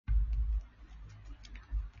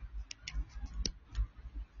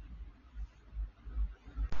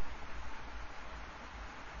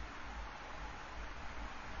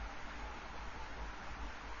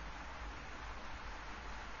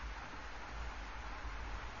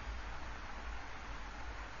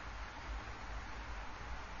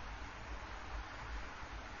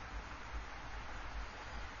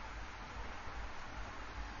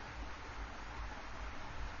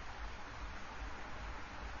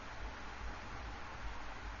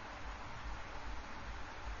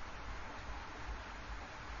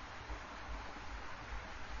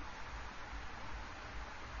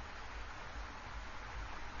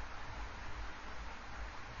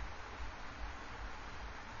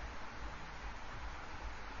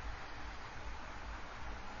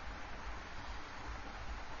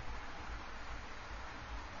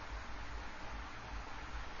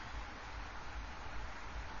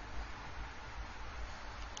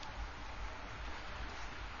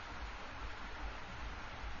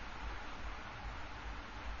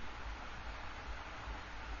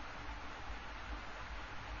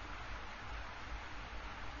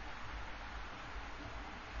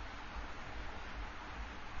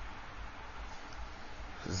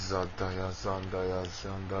Zadaya Zandaya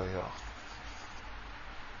Zandaya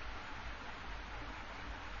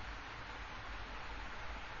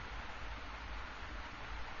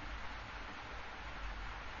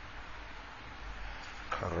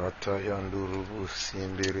Karata Yandurubu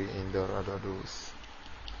Sindiri Indaradadus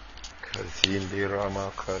Kazindira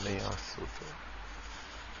Makani Asuto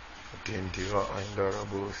Dindira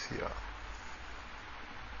Indarabusia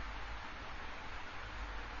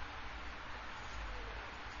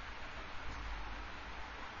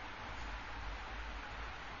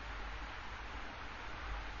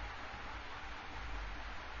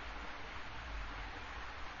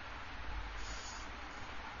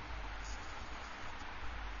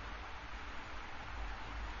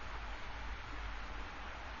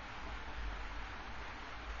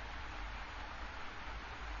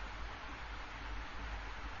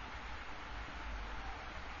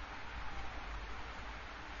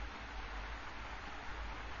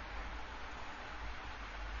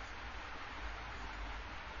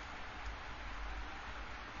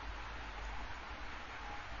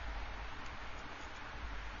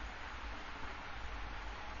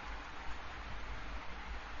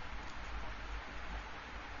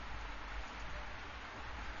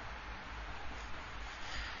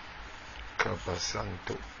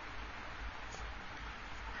Kabasanto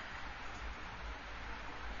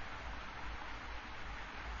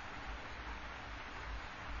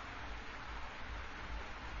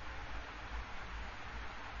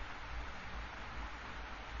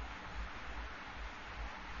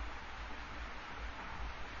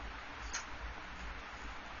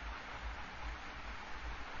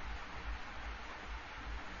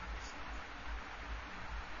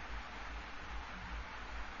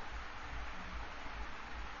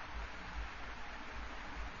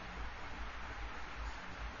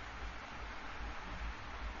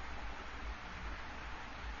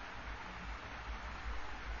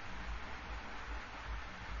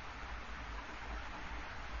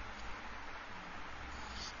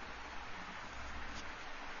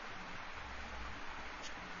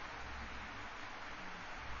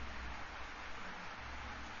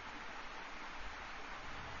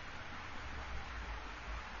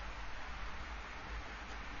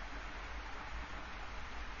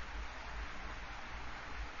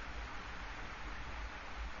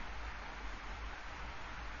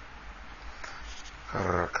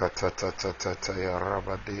Rakatatatata ya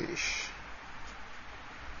Rabadesh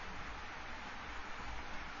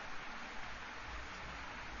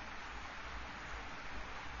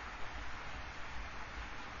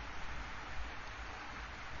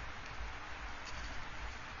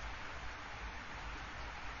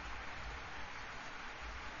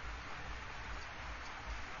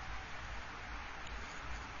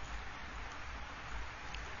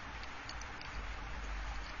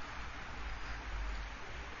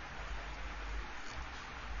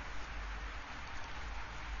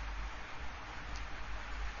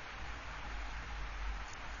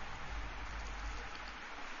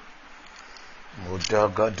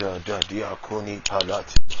Mudagada Diakoni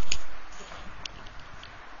Palati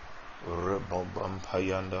Rebambam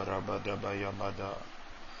Payanda Rabadabayabada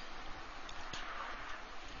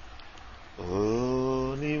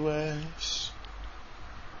Only ways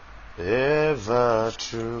ever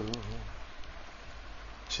true,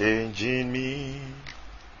 changing me,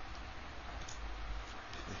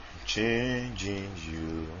 changing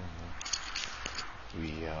you.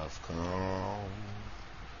 We have come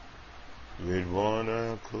with one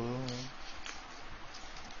accord.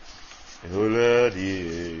 Oh, let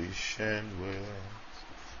the ancient words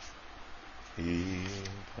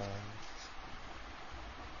impact.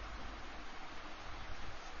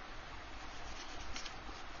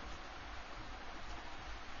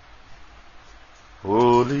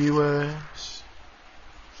 Holy words,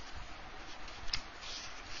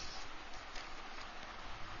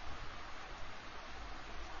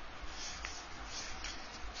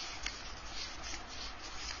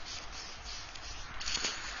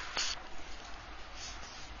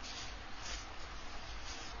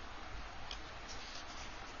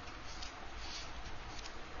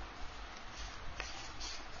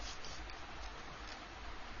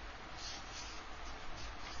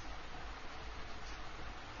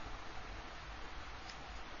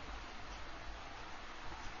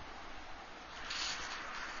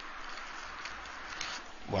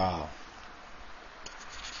 wow.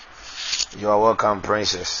 You are welcome,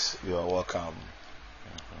 princess. You are welcome.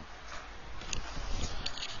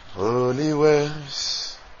 Holy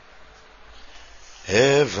words,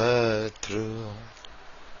 ever true,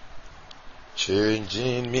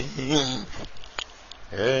 changing me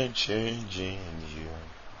and changing you.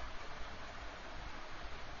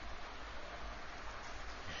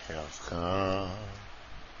 have come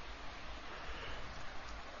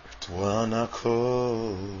with one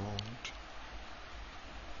accord.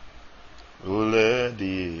 O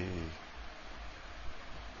Lady,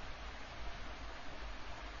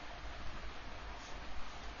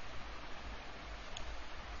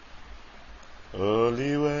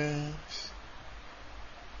 holy ways.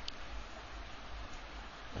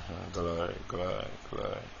 Glory, glory,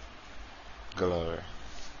 glory, glory.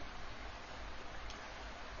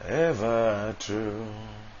 Ever true,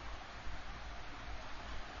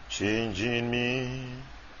 changing me,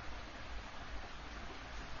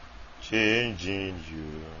 changing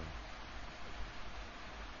you.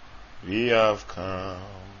 We have come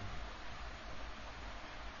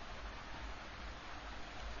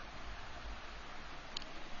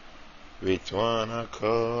with one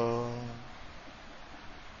accord.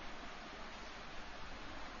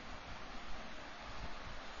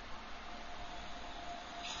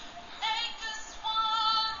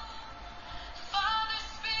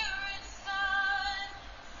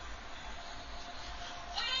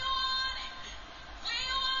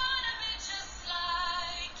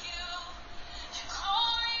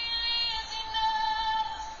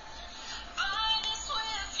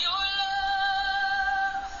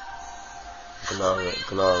 Glory,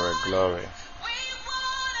 glory, glory.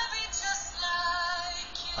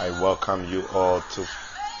 I welcome you all to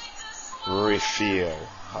refill.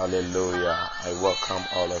 Hallelujah. I welcome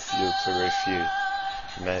all of you to refill.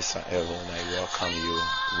 Mesa Elon, I welcome you.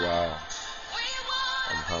 Wow.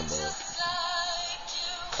 I'm humbled.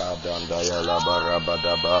 Kadandaya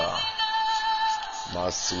labarabadaba.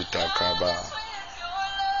 Masuta kaba.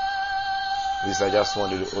 Please, I just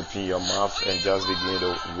want you to open your mouth and just begin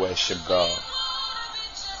to worship God.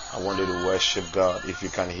 I want you to worship God. If you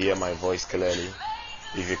can hear my voice clearly,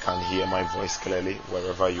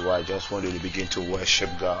 wherever you are, I just want you to begin to worship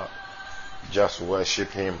God. Just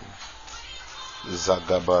worship Him.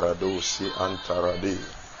 Zagabaradosi antaradi.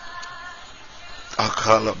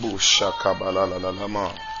 Akalabu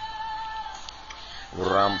shakabalalalama.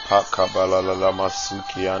 Rampa kabalalalama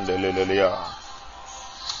suki andelelelea.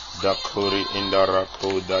 Dakuri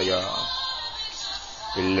indarakodaya.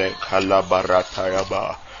 Ile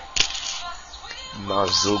kalabaratayaba.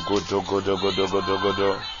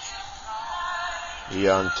 Mazugodogodogodogodogodo.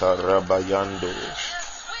 Yantarabayando.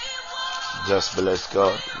 Just bless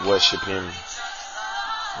God. Worship Him.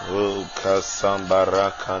 O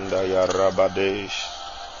Kasambarakanda Yarabadesh.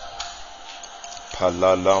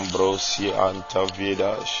 Palalambrosi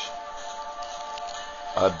Antavidash.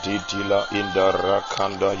 Aditila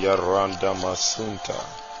Indarakanda Yaranda Masunta.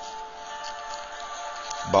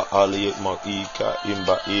 Baali Maika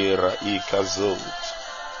Imbaira Ikazot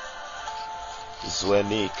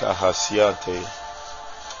Zwenika Hasiate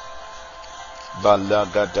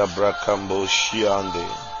Balagadabra Kambo Shiande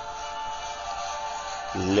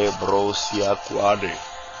Lebrosia Quade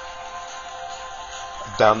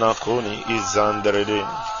Danakoni Izandrede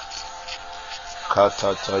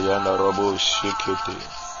Katatayana Robo Shikete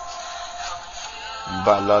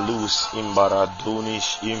Balalus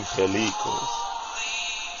Imbaradunish Impelico.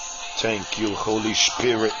 Thank you, Holy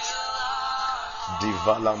Spirit.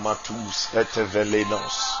 Divala matus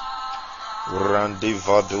etevelenos.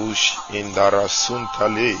 Randivadush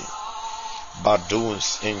indarasuntale.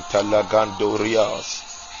 Baduns intalagandorias.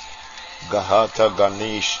 Gahata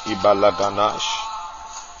Ganesh ibalaganash.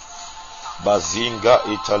 Bazinga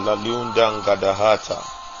italaliunda ngadahata.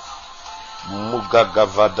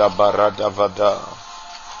 Mugagavada baradavada.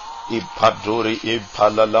 Ipadori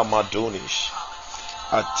ipalalamadunish.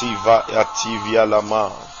 Ativia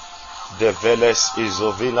lama develes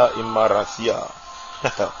izovila imarathia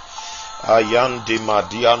ayandi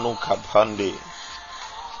madianu kabhande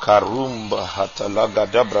karumba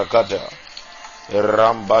hatalaga dabragada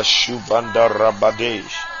ramba shubanda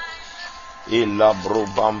rabadesh ilabro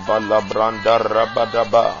bamba labranda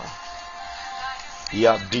rabadaba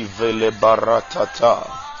ya divele baratata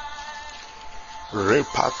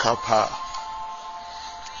repakapa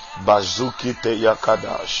Bazuki te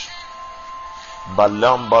yakadash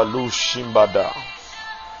Balambalu shimbada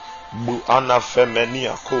Buana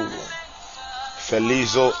femeniako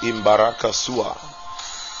Felizo imbaraka sua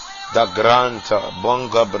Da granta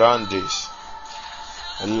bonga brandis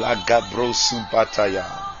Lagabro subataya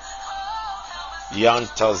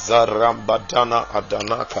Yanta zarambadana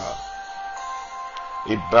adanaka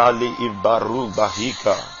Ibali ibaru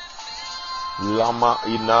bahika Lama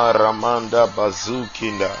ina ramanda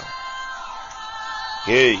bazukinda.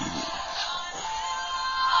 Hey.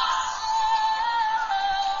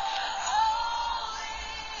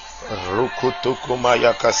 Rukutukuma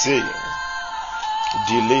yakase.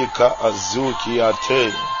 Dileka azuki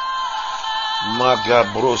ate.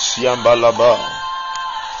 Magabrosiambalaba.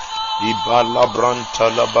 Ibalabranta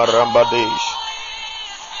labarambadesh.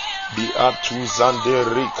 Biatuzande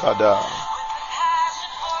rikada.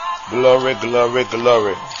 Glory, glory,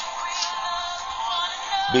 glory.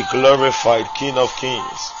 Be glorified, King of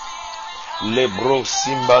Kings. Lebro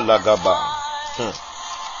simba lagaba.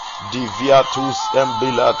 Diviatus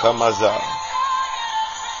embila kamaza.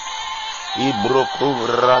 Ibroku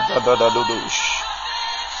radadadadudush.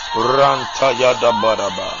 Ranta yada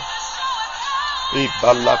baraba.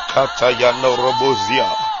 Ibalakata yano robozia.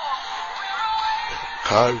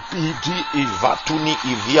 Kalpidi ivatuni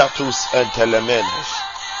iviatus entelemenes.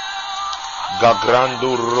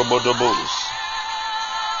 Gagrando robodobos.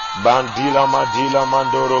 Bandila madila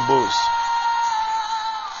mandorobos.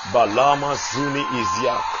 Balama zuni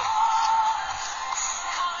iziak.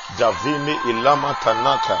 Davimi ilama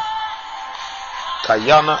tanaka.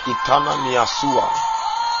 Kayana itana miasua.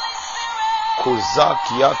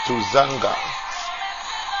 Kozaki atu zanga.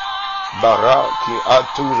 Baraki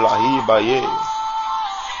atu lahibaye.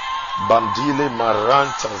 Bandile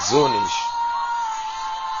maranta zonish.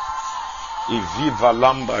 Iviva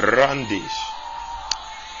lamba randish.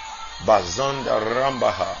 Bazanda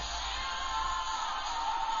rambaha.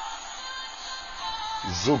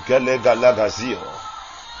 Zugele galagazio.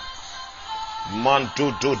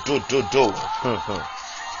 Manto do.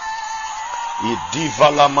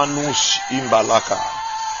 Idivala manush imbalaka.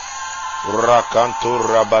 Rakanto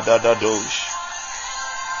rabadada dosh.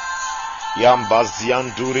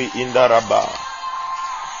 Yambazianduri indaraba.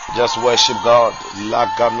 Just worship God.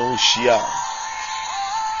 Laganushia.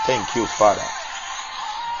 Thank you, Father.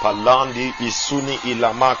 Palandi isuni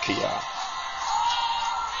ilamakia.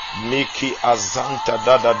 Miki azanta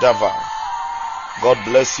dada dava. God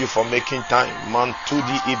bless you for making time.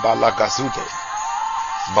 Mantudi ibalagazute.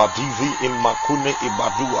 Badivi imakune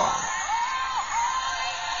ibadua.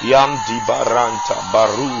 Yandi baranta.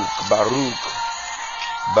 Baruk.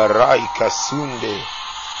 Barai kasunde.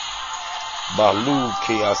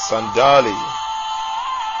 Baluke asandali.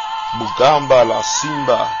 Bugamba la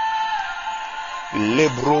simba.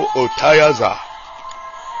 Lebro otayaza.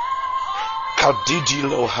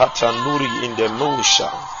 Kadidilo hatanuri in the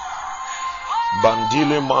nosha.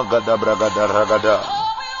 Bandile magada bragada ragada.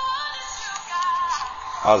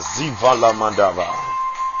 Aziva la mandava.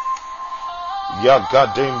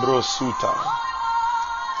 Yagadembro suta.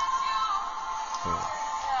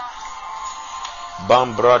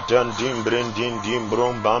 Bambra dandim brindin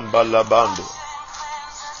dimbrom bamba labando.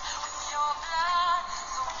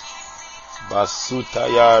 Basuta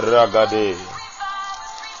ya ragade.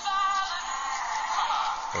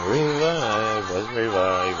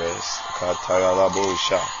 Revive us. Kataya la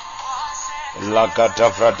bosha.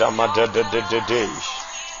 Lagadavra mada de.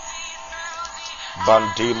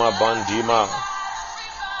 Bandima.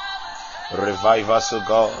 Revive us, O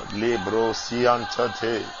God. Libro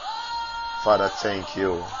siantate. Father, thank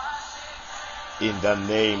you. In the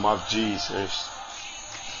name of Jesus.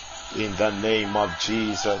 In the name of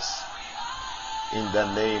Jesus. In the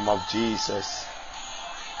name of Jesus.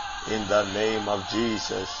 In the name of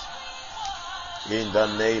Jesus. In the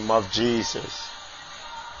name of Jesus.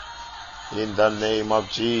 In the name of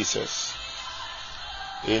Jesus.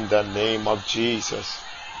 In the name of Jesus.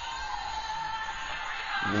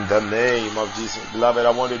 In the name of Jesus. Beloved,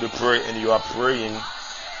 I want you to pray, and you are praying.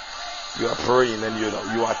 You are praying and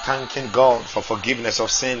you are thanking God for forgiveness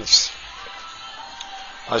of sins.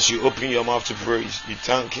 As you open your mouth to pray, you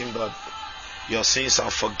thank Him that your sins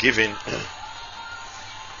are forgiven.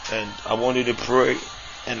 And I want you to pray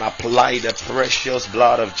and apply the precious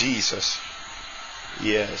blood of Jesus.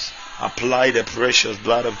 Yes, apply the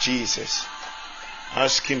blood of Jesus.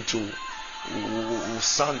 Ask Him to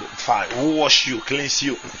sanctify, wash you, cleanse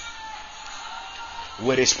you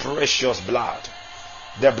with His precious blood.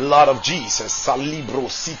 The blood of Jesus. Salibro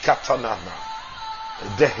sikatanana.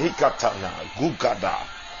 Dehikatana. Gugada.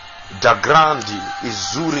 Dagrandi.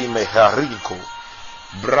 Izuri mehariko.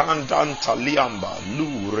 Brandan taliamba.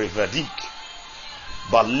 Lu revedik.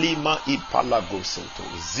 Balima ipalagosoto.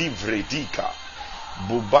 Zivredika.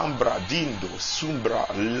 Bubambra dindo. Sumbra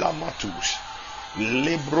lamatush.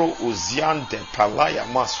 Lebro oziante palaya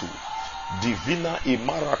masu. Divina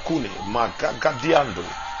imarakune. Magagadiando.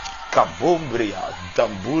 Kabombria,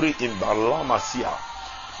 Damburi imbalamasia,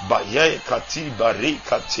 Baye kati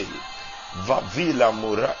barikate, Vavila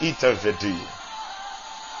mura itavedi.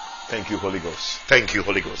 Thank you, Holy Ghost. Thank you,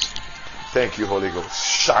 Holy Ghost. Thank you, Holy Ghost.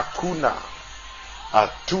 Shakuna,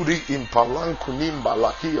 Aturi impalankunimba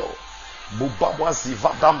lakio, Bubabwa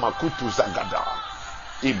zivada makutu zagada,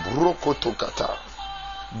 Ibroko tokata,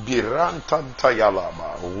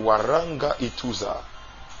 Birantantayalaba, Waranga Ituza,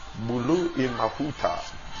 Bulu Imahuta,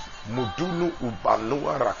 Mudulu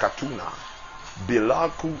Ubanua Rakatuna,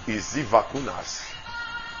 Bilaku Izivakunas,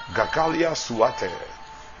 Gagalia Suate,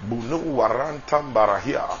 Bunu Warantam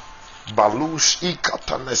Barahia, Balush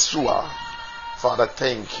Ikatanesua. Father,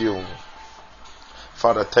 thank you.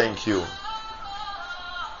 Father, thank you.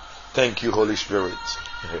 Thank you, Holy Spirit.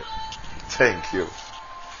 Thank you.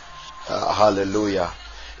 Hallelujah.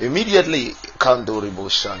 Immediately, Kandoribo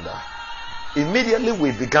Shanda. Immediately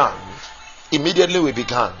we began.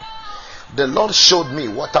 The Lord showed me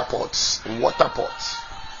water pots.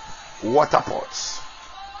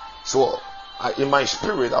 So, in my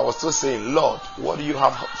spirit, I was still saying, Lord, what do you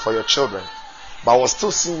have for your children? But I was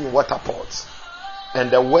still seeing water pots. And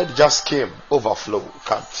the word just came, overflow.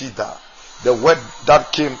 Katida. The word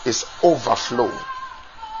that came is overflow.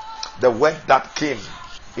 The word that came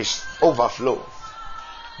is overflow.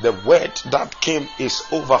 The word that came is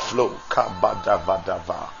overflow.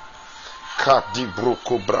 Kabadavadava.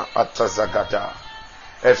 Kadibrokobra atazagada.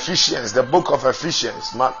 Ephesians, the book of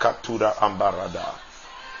Ephesians. Makatura ambarada.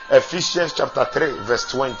 Ephesians chapter 3 verse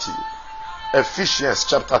 20. Ephesians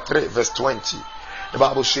chapter 3 verse 20. The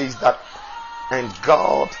Bible says that, and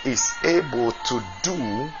God is able to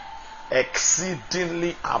do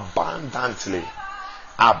exceedingly abundantly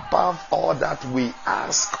above all that we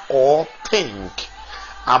ask or think.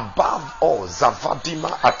 Above all, Zavadima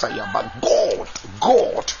Atayaba,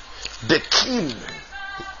 God, the King,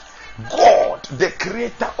 God, the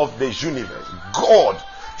creator of the universe, God,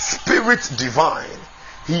 Spirit divine,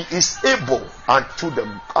 He is able unto the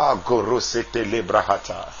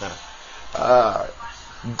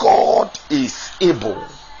God is able.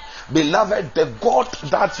 Beloved, the God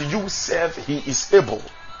that you serve, He is able.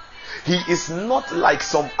 He is not like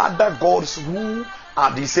some other gods who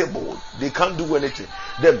are disabled. They can't do anything.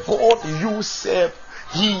 The God you serve,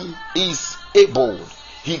 He is able.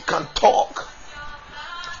 He can talk.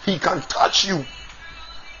 He can touch you.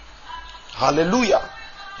 Hallelujah.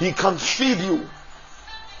 He can feed you.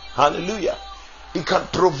 Hallelujah. He can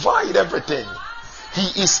provide everything.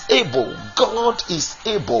 He is able. God is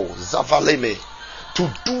able, Zavaleme, to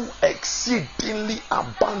do exceedingly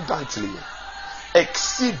abundantly.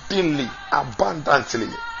 Exceedingly abundantly.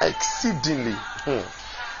 Exceedingly.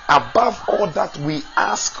 Above all that we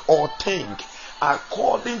ask or think,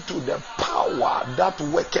 according to the power that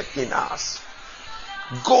worketh in us.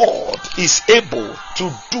 God is able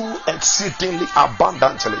to do exceedingly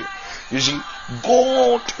abundantly. You see,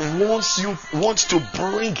 God wants to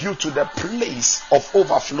bring you to the place of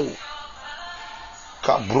overflow.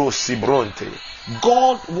 God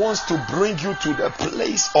wants to bring you to the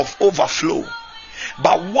place of overflow.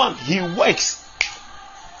 But one, He works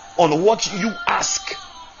on what you ask.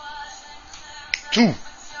 Two,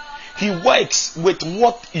 He works with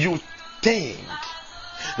what you think.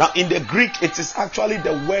 Now in the Greek, it is actually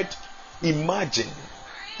the word imagine.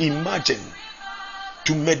 Imagine.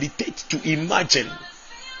 To meditate, to imagine.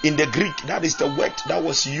 In the Greek, that is the word that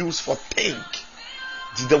was used for think.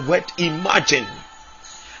 It is the word imagine.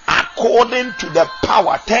 According to the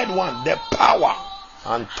power. Third one, the power.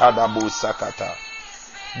 Antadabu sakata.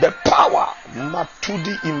 The power.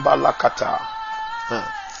 Matudi imbalakata.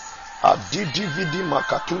 Adidividi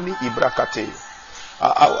makatuni ibrakate.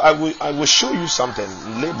 I will show you something.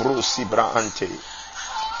 Lebro sibra ante.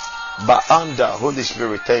 Baanda, Holy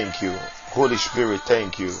Spirit, thank you. Holy Spirit,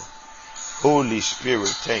 thank you. Holy Spirit,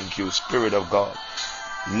 thank you. Spirit of God.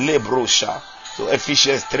 Lebrosha. So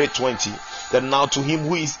Ephesians 3:20. Then now to Him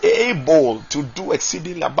who is able to do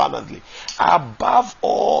exceedingly abundantly, above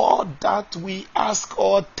all that we ask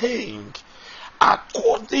or think,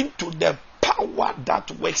 according to the power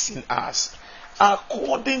that works in us.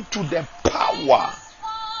 According to the power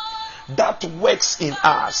that works in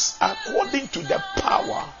us. According to the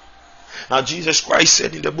power. Now Jesus Christ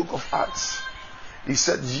said in the book of Acts, He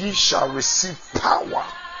said, ye shall receive power.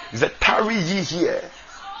 He said, tarry ye here.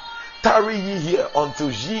 Tarry ye here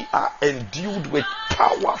until ye are endued with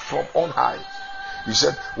power from on high. He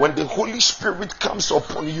said, when the Holy Spirit comes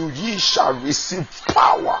upon you, ye shall receive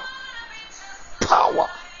power. Power.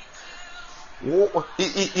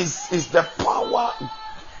 Is the power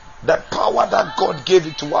that God gave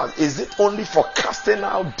it to us? Is it only for casting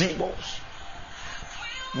out demons?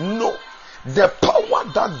 No. The power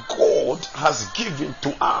that God has given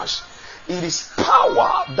to us, it is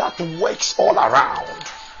power that works all around.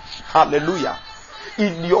 Hallelujah.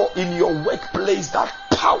 In your workplace, that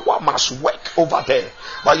power must work over there.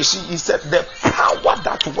 But you see, He said the power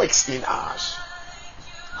that works in us.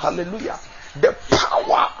 Hallelujah. The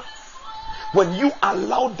power when you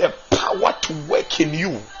allow the power to work in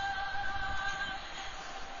you,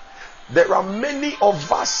 there are many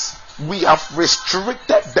of us, we have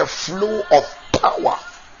restricted the flow of power.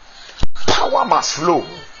 Power must flow.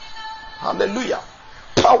 Hallelujah.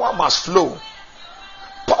 Power must flow.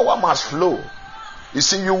 Power must flow. You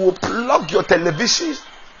see, you will plug your television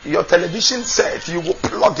set, you will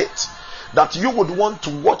plug it, that you would want to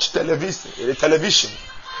watch television.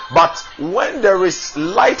 But when there is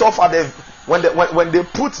light off at the, when they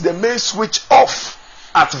put the main switch off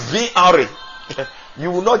at VRA, you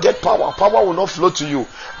will not get power. Power will not flow to you.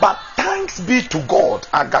 But thanks be to God.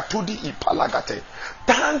 Agatudi ipalagate.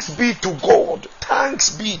 Thanks be to God.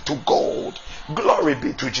 Thanks be to God. Glory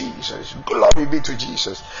be to Jesus. Glory be to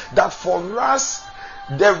Jesus. That for us,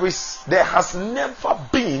 there has never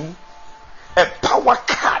been a power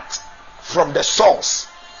cut from the source,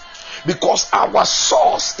 because our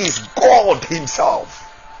source is God Himself.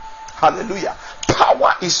 Hallelujah.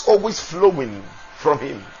 Power is always flowing from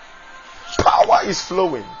Him. Power is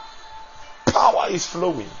flowing. Power is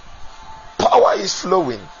flowing. Power is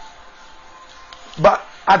flowing. But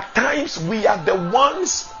at times we are the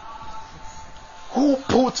ones who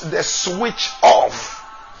put the switch off.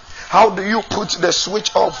 How do you put the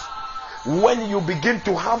switch off? When you begin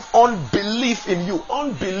to have unbelief in you.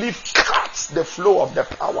 Unbelief cuts the flow of the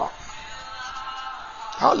power.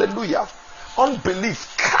 Hallelujah.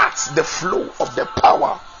 Unbelief cuts the flow of the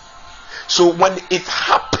power. So when it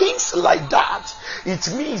happens like that,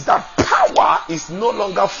 it means that power is no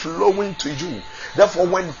longer flowing to you. Therefore,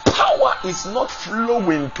 when power is not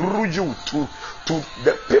flowing through you to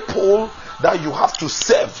the people that you have to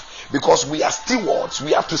serve, because we are stewards,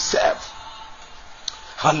 we have to serve.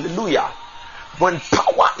 Hallelujah. When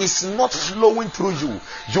power is not flowing through you,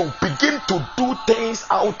 you begin to do things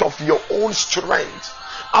out of your own strength,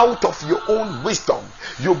 out of your own wisdom.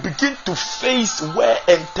 You begin to face wear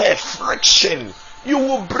and tear, friction. You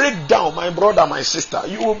will break down, my brother, my sister.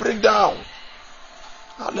 You will break down.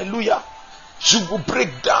 Hallelujah. You will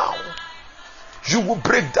break down. You will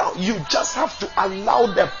break down. You just have to allow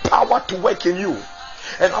the power to work in you.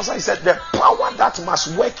 And as I said, the power that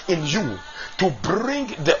must work in you to bring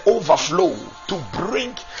the overflow, to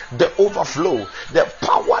bring the overflow, the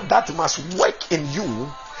power that must work in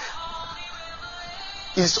you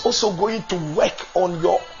is also going to work on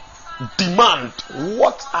your demand.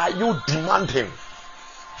 What are you demanding?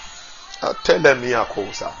 Tell me a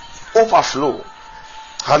cosa. Overflow.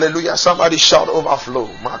 Hallelujah. Somebody shout overflow.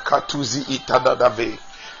 Makatuzi itadadabe.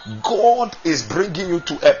 God is bringing you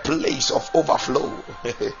to a place of overflow.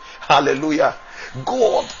 Hallelujah.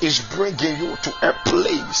 God is bringing you to a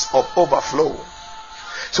place of overflow.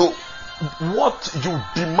 So what you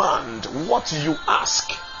demand, what you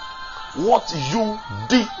ask, what you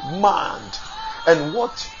demand, and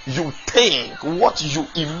what you think, what you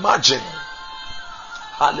imagine.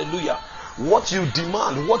 Hallelujah. What you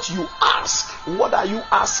demand, what you ask, what are you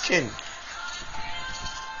asking?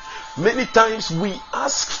 Many times we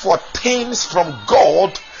ask for things from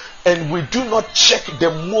God and we do not check the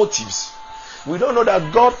motives. We don't know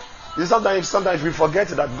that God, sometimes we forget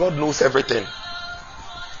that God knows everything.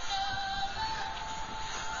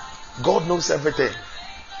 God knows everything.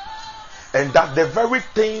 And that the very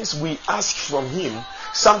things we ask from Him,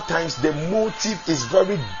 sometimes the motive is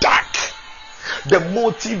very dark. The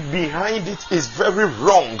motive behind it is very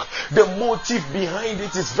wrong. The motive behind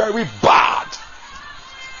it is very bad.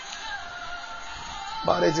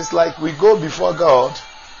 But it is like we go before God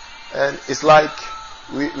and it's like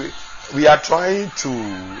we are trying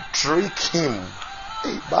to trick Him.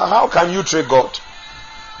 Hey, but how can you trick God?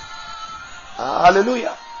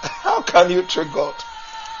 Hallelujah. How can you trick God?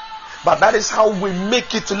 But that is how we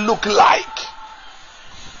make it look like.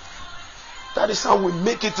 That is how we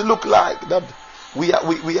make it look like. That we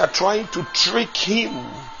are trying to trick Him.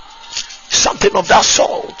 Something of that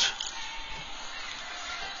sort.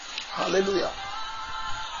 Hallelujah.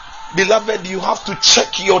 Beloved, you have to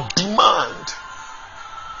check your demand.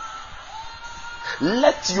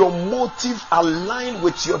 Let your motive align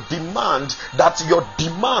with your demand, that your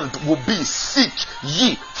demand will be seek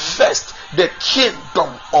ye first the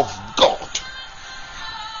kingdom of God.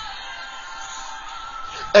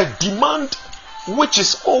 A demand which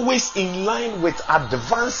is always in line with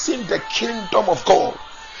advancing the kingdom of God.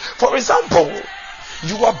 For example,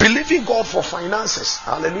 you are believing God for finances.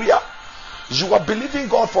 Hallelujah. You are believing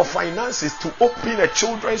God for finances to open a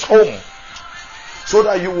children's home so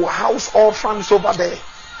that you will house orphans over there.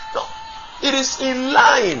 No, it is in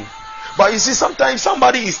line. But you see, sometimes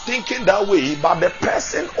somebody is thinking that way, but the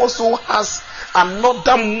person also has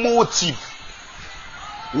another motive.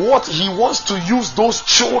 What he wants to use those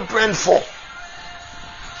children for.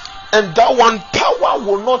 And that one, power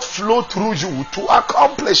will not flow through you to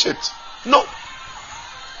accomplish it. No.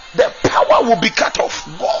 The power will be cut off.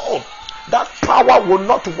 God, that power will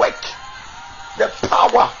not work. The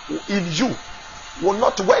power in you will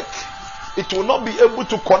not work. It will not be able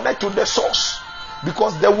to connect to the source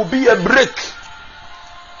because there will be a break.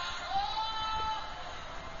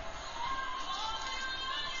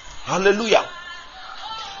 Hallelujah.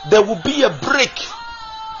 There will be a break.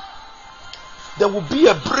 There will be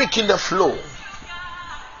a break in the flow.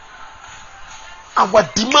 Our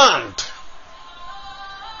demand.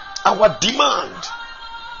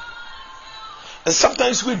 And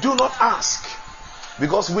sometimes we do not ask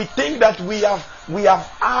because we think that we have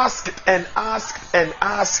asked and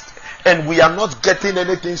we are not getting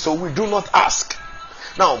anything, so we do not ask.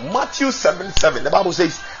 Now Matthew 7:7, the Bible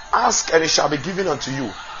says, ask and it shall be given unto you,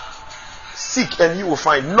 seek and you will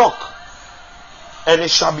find, knock and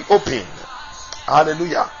it shall be opened.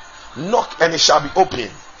 Hallelujah. Knock and it shall be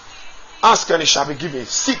opened, ask and it shall be given,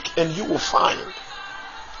 seek and you will find.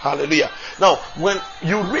 Hallelujah. Now, when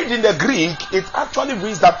you read in the Greek, it actually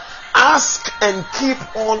reads that ask and keep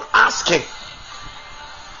on asking.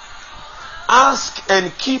 Ask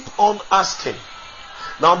and keep on asking.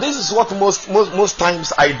 Now, this is what most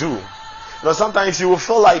times I do. Sometimes you will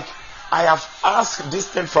feel like I have asked this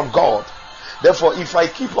thing from God. Therefore, if I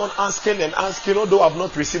keep on asking and asking, although I've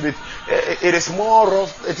not received it, it is more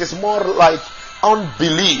like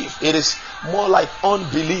unbelief. It is more like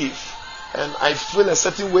unbelief. And I feel a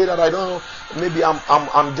certain way that I don't know, maybe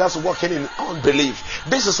I'm just walking in unbelief.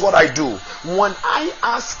 This is what I do. When I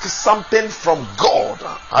ask something from God,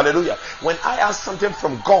 hallelujah, when I ask something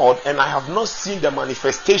from God and I have not seen the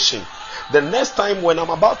manifestation, the next time when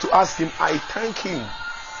I'm about to ask him, I thank him.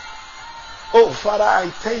 Oh Father,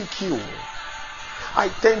 I thank you. I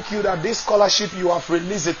thank you that this scholarship you have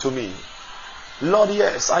released it to me. Lord,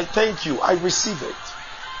 yes, I thank you. I receive it.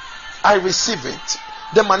 I receive it.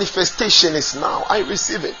 The manifestation is now. I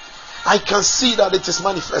receive it. I can see that it is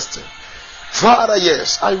manifesting. Father,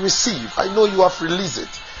 yes, I receive. I know you have released it.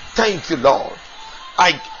 Thank you, Lord.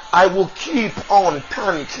 I will keep on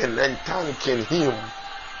thanking and thanking him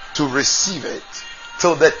to receive it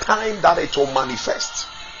till the time that it will manifest.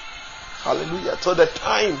 Hallelujah. Till the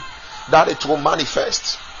time that it will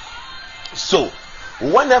manifest. So,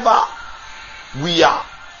 whenever we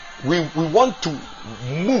want to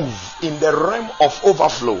move in the realm of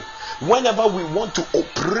overflow, whenever we want to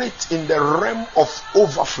operate in the realm of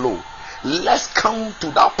overflow, let's come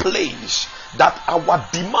to that place that our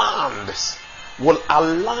demands will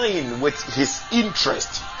align with his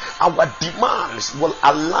interest. Our demands will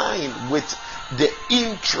align with the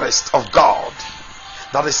interest of God.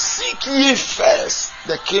 That is, seek ye first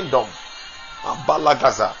the kingdom.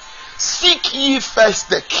 Balagaza. Seek ye first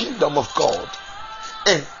the kingdom of God.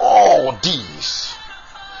 And all these,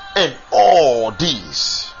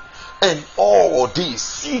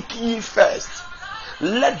 seek ye first.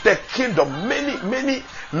 Let the kingdom,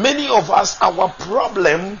 many of us, our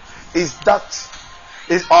problem is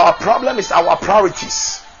our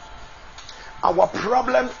priorities. Our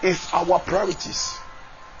problem is our priorities.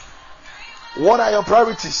 What are your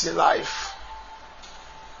priorities in life?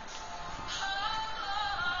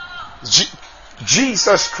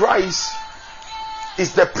 Jesus Christ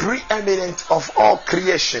is the preeminent of all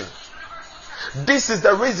creation. This is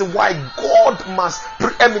the reason why God must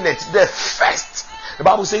preeminent, the first. The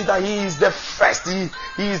Bible says that he is the first. He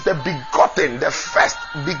is the begotten, the first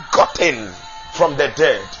begotten from the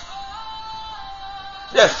dead.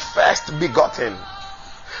 The first begotten.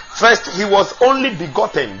 First, he was only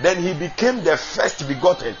begotten. Then he became the first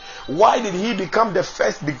begotten. Why did he become the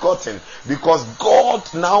first begotten? Because God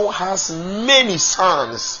now has many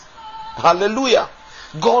sons. Hallelujah.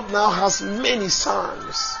 God now has many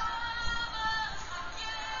sons.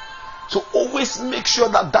 So always make sure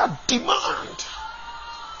that that demand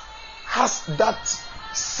has that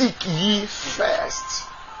seek ye first.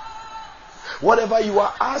 Whatever you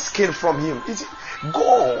are asking from him,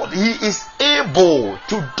 God, he is able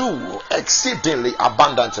to do exceedingly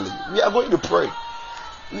abundantly. We are going to pray.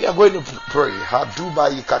 Haduba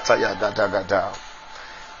ikataya gadagada.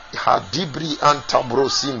 Hadibri antabro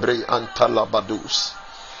simbre antalabadus.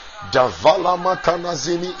 Davala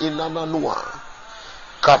matanazini inananua.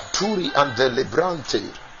 Katuri and delibrante.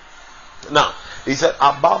 Now, he said,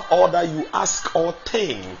 above all that you ask or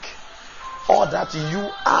think, all that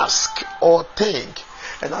you ask or think.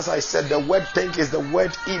 And as I said, the word think is the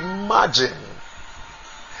word imagine.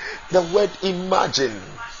 The word imagine.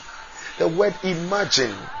 The word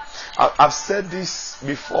imagine. I've said this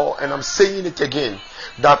before and I'm saying it again,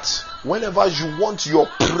 that whenever you want your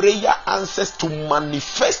prayer answers to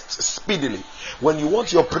manifest speedily, when you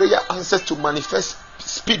want your prayer answers to manifest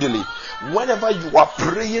speedily, whenever you are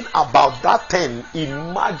praying about that thing,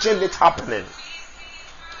 imagine it happening.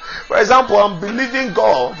 For example, I'm believing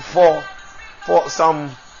God for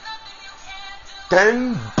some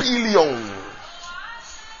 10 billion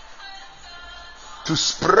to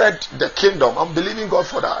spread the kingdom. I'm believing God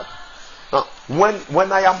for that. Now,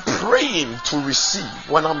 when I am praying to receive,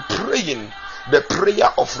 when I'm praying the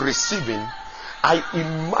prayer of receiving, I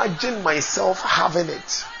imagine myself having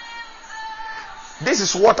it. This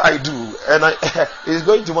is what I do, and it's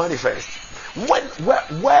going to manifest. Wherever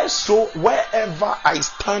I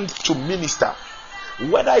stand to minister,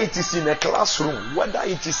 whether it is in a classroom, whether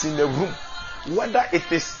it is in a room, whether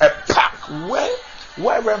it is a park,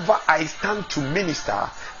 wherever I stand to minister,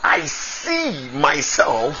 I see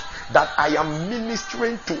myself that I am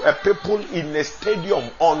ministering to a people in a stadium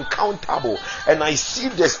uncountable, and I see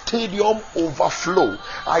the stadium overflow.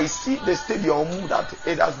 I see the stadium that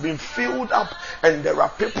it has been filled up, and there are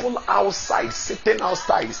people outside, sitting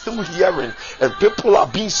outside, still hearing, and people are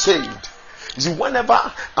being saved. You see, whenever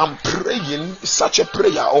I'm praying such a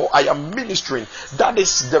prayer or I am ministering, that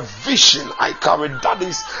is the vision I carry, that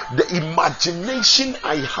is the imagination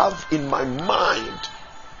I have in my mind.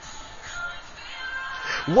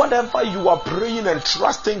 Whatever you are praying and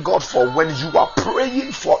trusting God for, when you are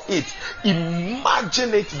praying for it,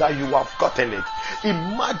 imagine it that you have gotten it.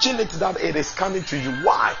 Imagine it that it is coming to you.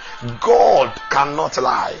 Why? God cannot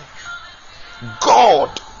lie.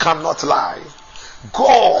 God cannot lie.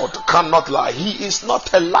 God cannot lie. He is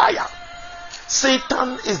not a liar.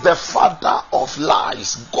 Satan is the father of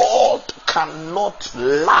lies. God cannot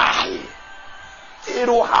lie. It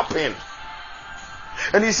will happen.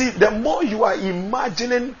 And you see, the more you are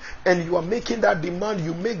imagining and you are making that demand,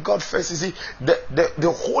 you make God first. You see,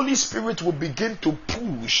 the Holy Spirit will begin to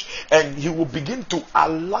push, and He will begin to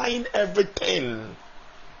align everything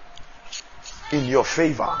in your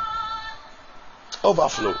favor.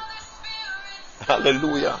 Overflow.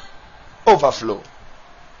 Hallelujah. Overflow.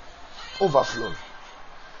 Overflow.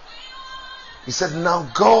 He said, now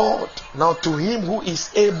to Him who is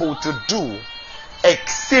able to do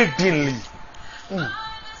exceedingly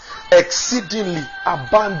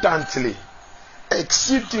abundantly,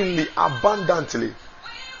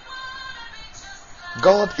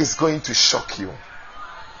 God is going to shock you.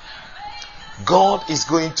 God is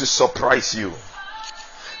going to surprise you.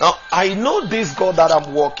 Now, I know this God that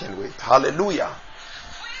I'm walking with. Hallelujah.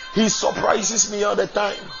 He surprises me all the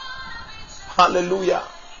time. Hallelujah.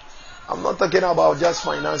 I'm not talking about just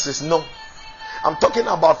finances. No. I'm talking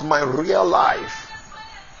about my real life.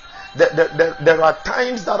 There are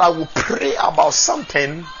times that I will pray about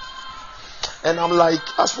something, and I'm like,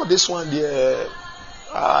 as for this one,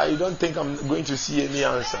 I don't think I'm going to see any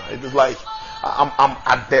answer. It is like I'm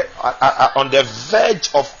on the verge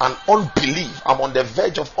of an unbelief. I'm on the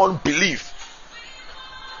verge of unbelief.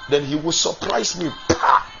 Then He will surprise me.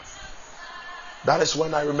 That is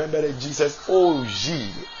when I remember that Jesus, oh ye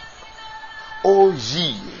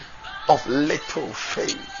of little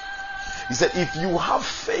faith. He said, if you have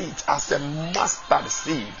faith as a mustard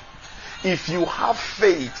seed, if you have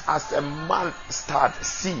faith as a mustard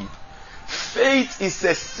seed, faith is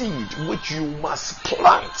a seed which you must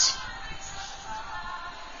plant.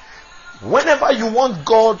 Whenever you want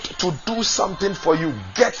God to do something for you,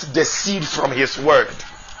 get the seed from His word.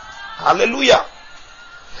 Hallelujah.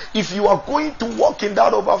 If you are going to walk in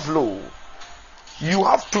that overflow, you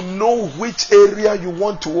have to know which area you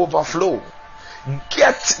want to overflow.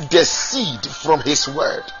 Get the seed from His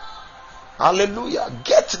word. Hallelujah.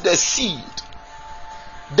 Get the seed.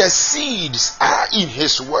 The seeds are in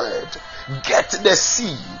His word. Get the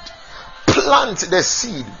seed. Plant the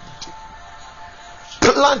seed.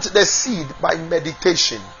 Plant the seed by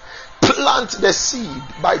meditation. Plant the seed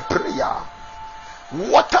by prayer.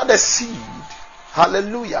 Water the seed.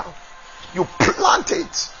 Hallelujah. You plant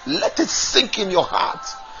it. Let it sink in your heart.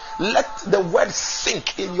 Let the word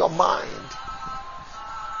sink in your mind.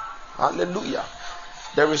 Hallelujah.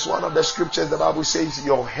 There is one of the scriptures, the Bible says,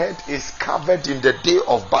 your head is covered in the day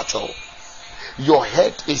of battle. Your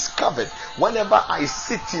head is covered. Whenever I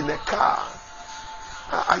sit in a car,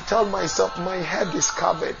 I tell myself, my head is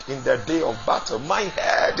covered in the day of battle. My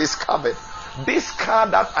head is covered. This car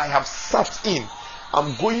that I have sat in,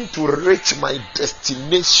 I'm going to reach my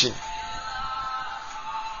destination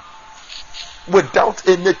without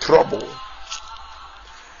any trouble.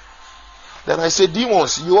 Then I say,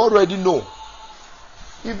 demons, you already know.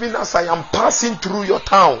 Even as I am passing through your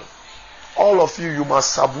town, all of you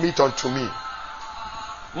must submit unto me.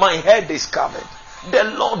 My head is covered. The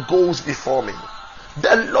Lord goes before me.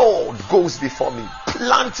 The Lord goes before me.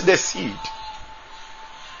 Plant the seed.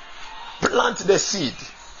 Plant the seed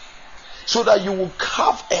so that you will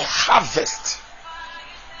have a harvest.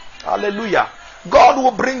 Hallelujah. God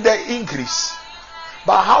will bring the increase.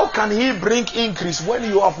 But how can He bring increase when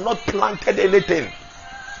you have not planted anything?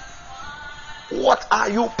 What are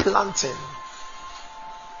you planting?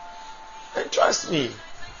 And trust me,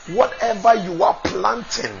 whatever you are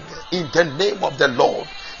planting in the name of the Lord,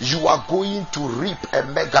 you are going to reap a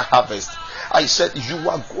mega harvest. I said you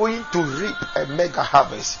are going to reap a mega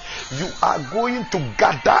harvest. You are going to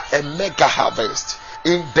gather a mega harvest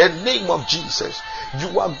in the name of Jesus.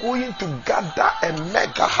 You are going to gather a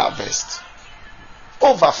mega harvest.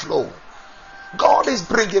 Overflow. God is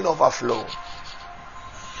bringing overflow.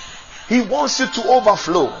 He wants you to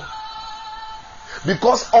overflow.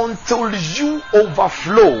 Because until you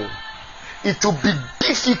overflow, it will be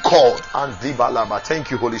difficult. And Dibalaba,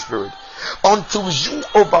 thank you, Holy Spirit. Until you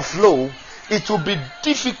overflow, it will be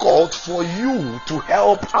difficult for you to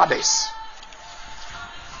help others.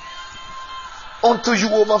 Until you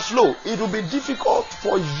overflow, it will be difficult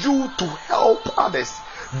for you to help others.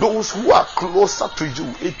 Those who are closer to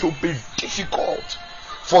you, it will be difficult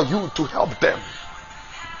for you to help them.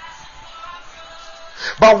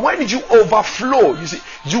 But when you overflow, you see,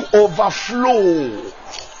 you overflow.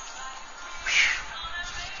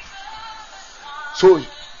 So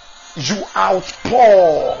you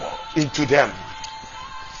outpour into them.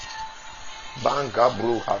 Banga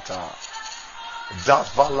bruhata.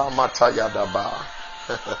 Davala matayadaba.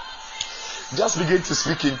 Just begin to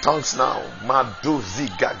speak in tongues now. Madozi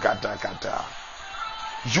gagadagada.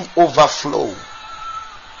 You overflow.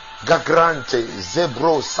 Gagrante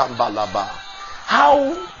zebro sambalaba.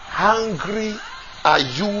 How hungry are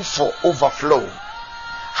you for overflow?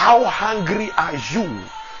 How hungry are you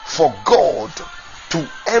for God to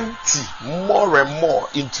empty more and more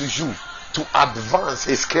into you to advance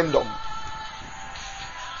His kingdom?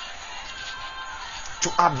 To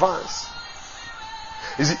advance.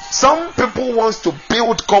 You see, some people want to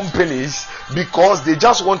build companies because they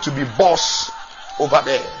just want to be boss over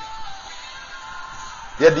there.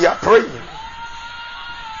 Yet they are praying.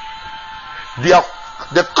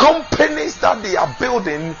 The companies that they are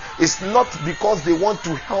building is not because they want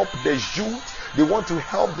to help the youth, they want to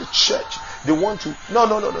help the church, they want to no.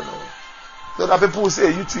 So that people will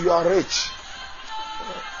say, you too, you are rich.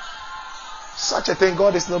 Such a thing,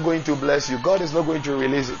 God is not going to bless you. God is not going to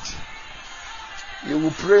release it. You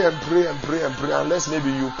will pray and pray and pray and pray unless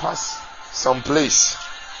maybe you pass some place.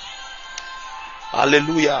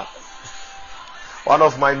 Hallelujah. One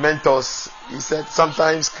of my mentors, he said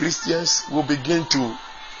sometimes Christians will begin to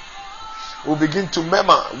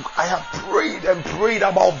murmur, I have prayed and prayed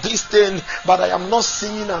about this thing, but I am not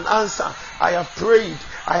seeing an answer. I have prayed,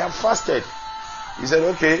 I have fasted. He said,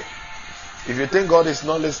 okay, if you think God is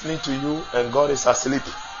not listening to you and God is asleep,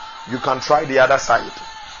 you can try the other side.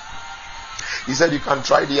 He said you can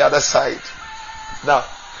try the other side. Now,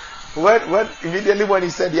 immediately when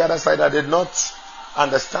he said the other side, I did not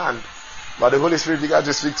understand. But the Holy Spirit began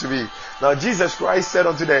to speak to me. Now Jesus Christ said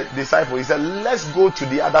unto the disciples, He said, let's go to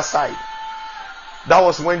the other side. That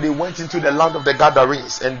was when they went into the land of the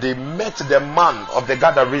Gadarenes and they met the man of the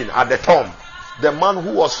Gadarene at the tomb. The man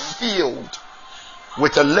who was filled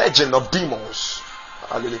with a legion of demons.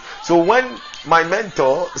 So when my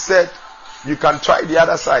mentor said, you can try the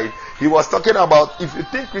other side, he was talking about if you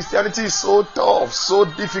think Christianity is so tough, so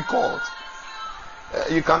difficult,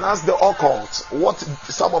 you can ask the occult what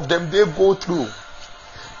some of them they go through.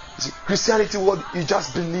 See, Christianity, what you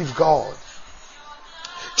just believe God,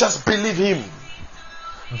 just believe Him,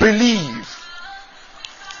 believe,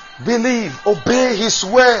 obey His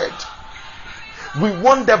word. We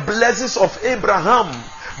want the blessings of Abraham,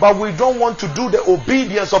 but we don't want to do the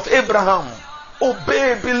obedience of Abraham.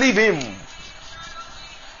 Obey, believe Him.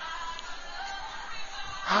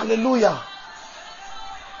 Hallelujah.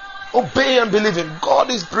 Obey and believe Him. God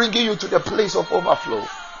is bringing you to the place of overflow.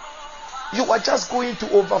 You are just going to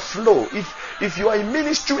overflow. If you are in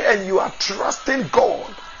ministry and you are trusting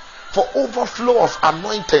God for overflow of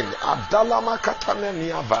anointing, Adalama Katana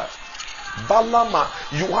Niava, Balama,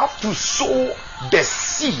 you have to sow the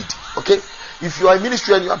seed. Okay? If you are in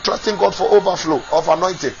ministry and you are trusting God for overflow of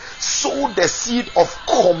anointing, sow the seed of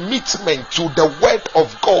commitment to the word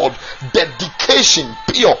of God, dedication,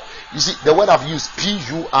 pure. You see, the word I've used,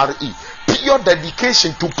 P-U-R-E, pure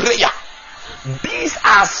dedication to prayer. These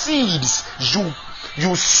are seeds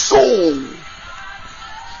you sow.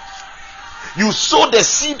 You sow the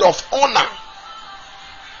seed of honor.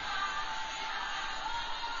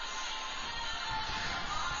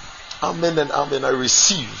 Amen and amen. I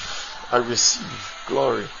receive.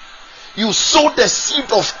 Glory. You sow the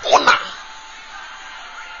seed of honor.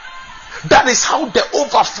 That is how the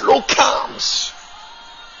overflow comes.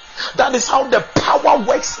 That is how the power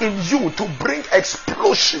works in you to bring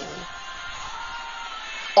explosion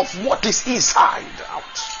of what is inside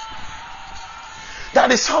out.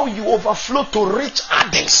 That is how you overflow to reach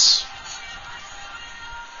others.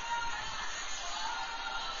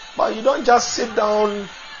 But you don't just sit down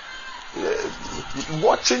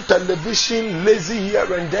watching television, lazy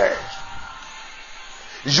here and there.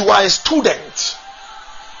 You are a student.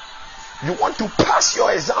 You want to pass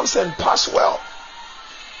your exams and pass well.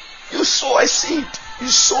 You sow a seed. You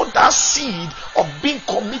sow that seed of being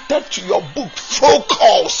committed to your book.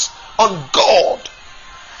 Focus on God.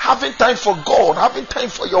 Having time for God. Having time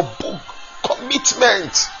for your book.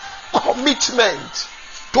 Commitment.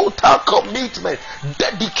 Total commitment.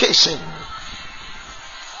 Dedication.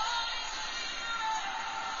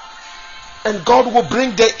 And God will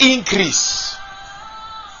bring the increase.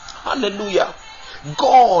 Hallelujah.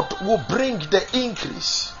 God will bring the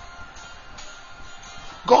increase.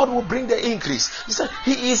 God will bring the increase. He said,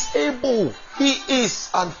 He is able. He is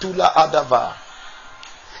Antula Adava.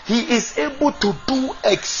 He is able to do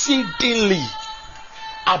exceedingly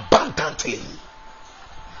abundantly.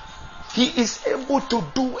 He is able to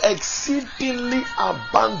do exceedingly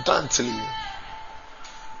abundantly.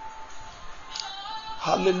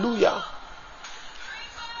 Hallelujah.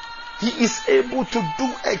 He is able to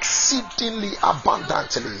do exceedingly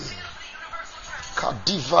abundantly.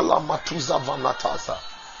 Kadivala matuza vanatasa.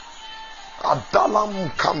 Adalam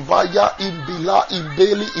kambaya imbila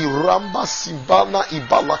imbeli iramba simbana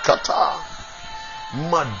ibalakata.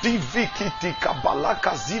 Madivikiti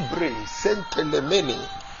kabalaka zibre sentelemene.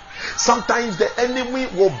 Sometimes the enemy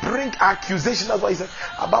will bring accusation. That's why he said,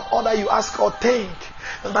 above all that you ask or think.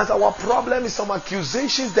 And that's our problem is some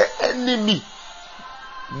accusations the enemy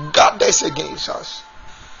gathers against us.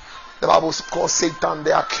 The Bible calls Satan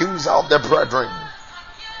the accuser of the brethren.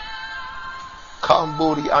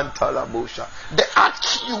 Kamburi Antalabosha. The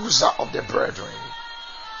accuser of the brethren.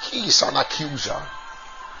 He is an accuser.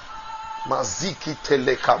 Maziki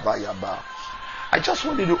telekabayaba. I just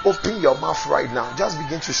want you to open your mouth right now. Just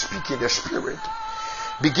begin to speak in the spirit.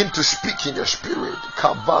 Begin to speak in the spirit.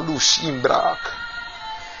 Kavalu shimbrak.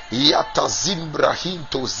 Yata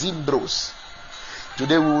zimbrahinto zimbros.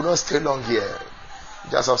 Today we will not stay long here.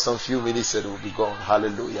 Just have some few minutes and we'll be gone.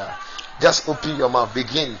 Hallelujah. Just open your mouth.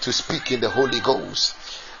 Begin to speak in the Holy Ghost.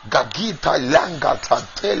 Gagita langata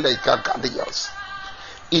tele gagadias.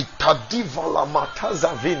 Itadivala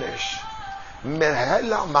mataza vinesh.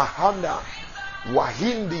 Mehela mahana.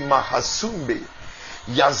 Wahindi mahasumbe.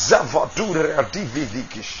 Yazava dure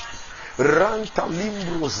dividikish. Ranta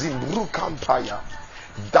limbro zimbru kampaya.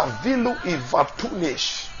 Davilu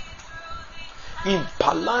ivatunesh.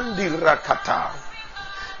 Impalandi rakata.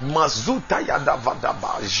 Mazuta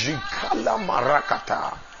yadavadaba. Jikala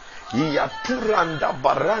marakata. Yaturanda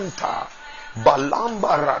baranta.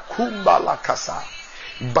 Balamba rakumba lakasa.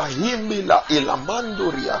 Bahimbi la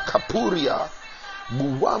ilamanduria kapuria.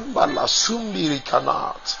 Buwamba la sumbiri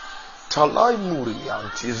kanat. Talai muri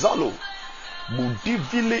antizalo.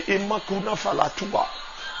 Budivile emakuna falatua.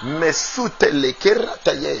 Mesute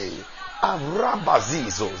lekerataye.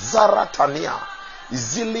 Avrabazizo Zaratania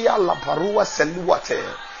Zilia Laparua Seluate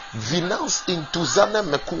Vinance intuzana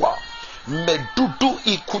mekua Medudu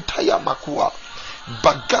ikutaya makua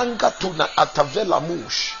Baganga tuna atavela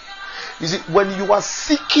mush. Is it when you are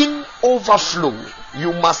seeking overflow,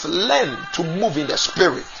 you must learn to move in the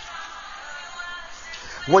spirit.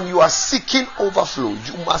 When you are seeking overflow,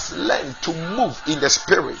 you must learn to move in the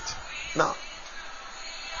spirit. Now,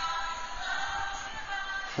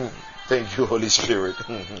 thank you, Holy Spirit.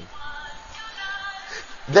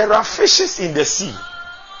 There are fishes in the sea.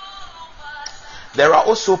 There are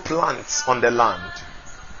also plants on the land.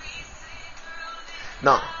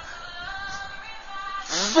 Now,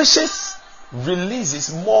 fishes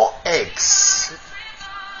releases more eggs.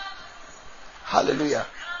 Hallelujah.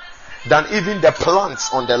 Than even the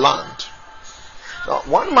plants on the land. Now,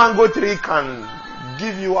 one mango tree can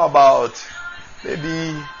give you about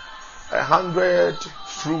maybe 100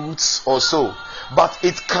 fruits or so, but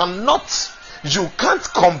it cannot, you can't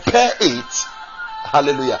compare it,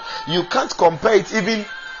 hallelujah, you can't compare it even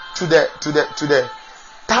to the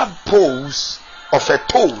tadpoles of a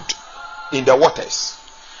toad in the waters.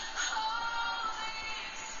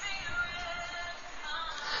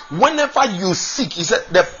 Whenever you seek, he said,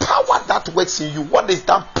 the power that works in you, what is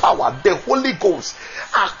that power? The Holy Ghost,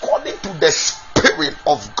 according to the Spirit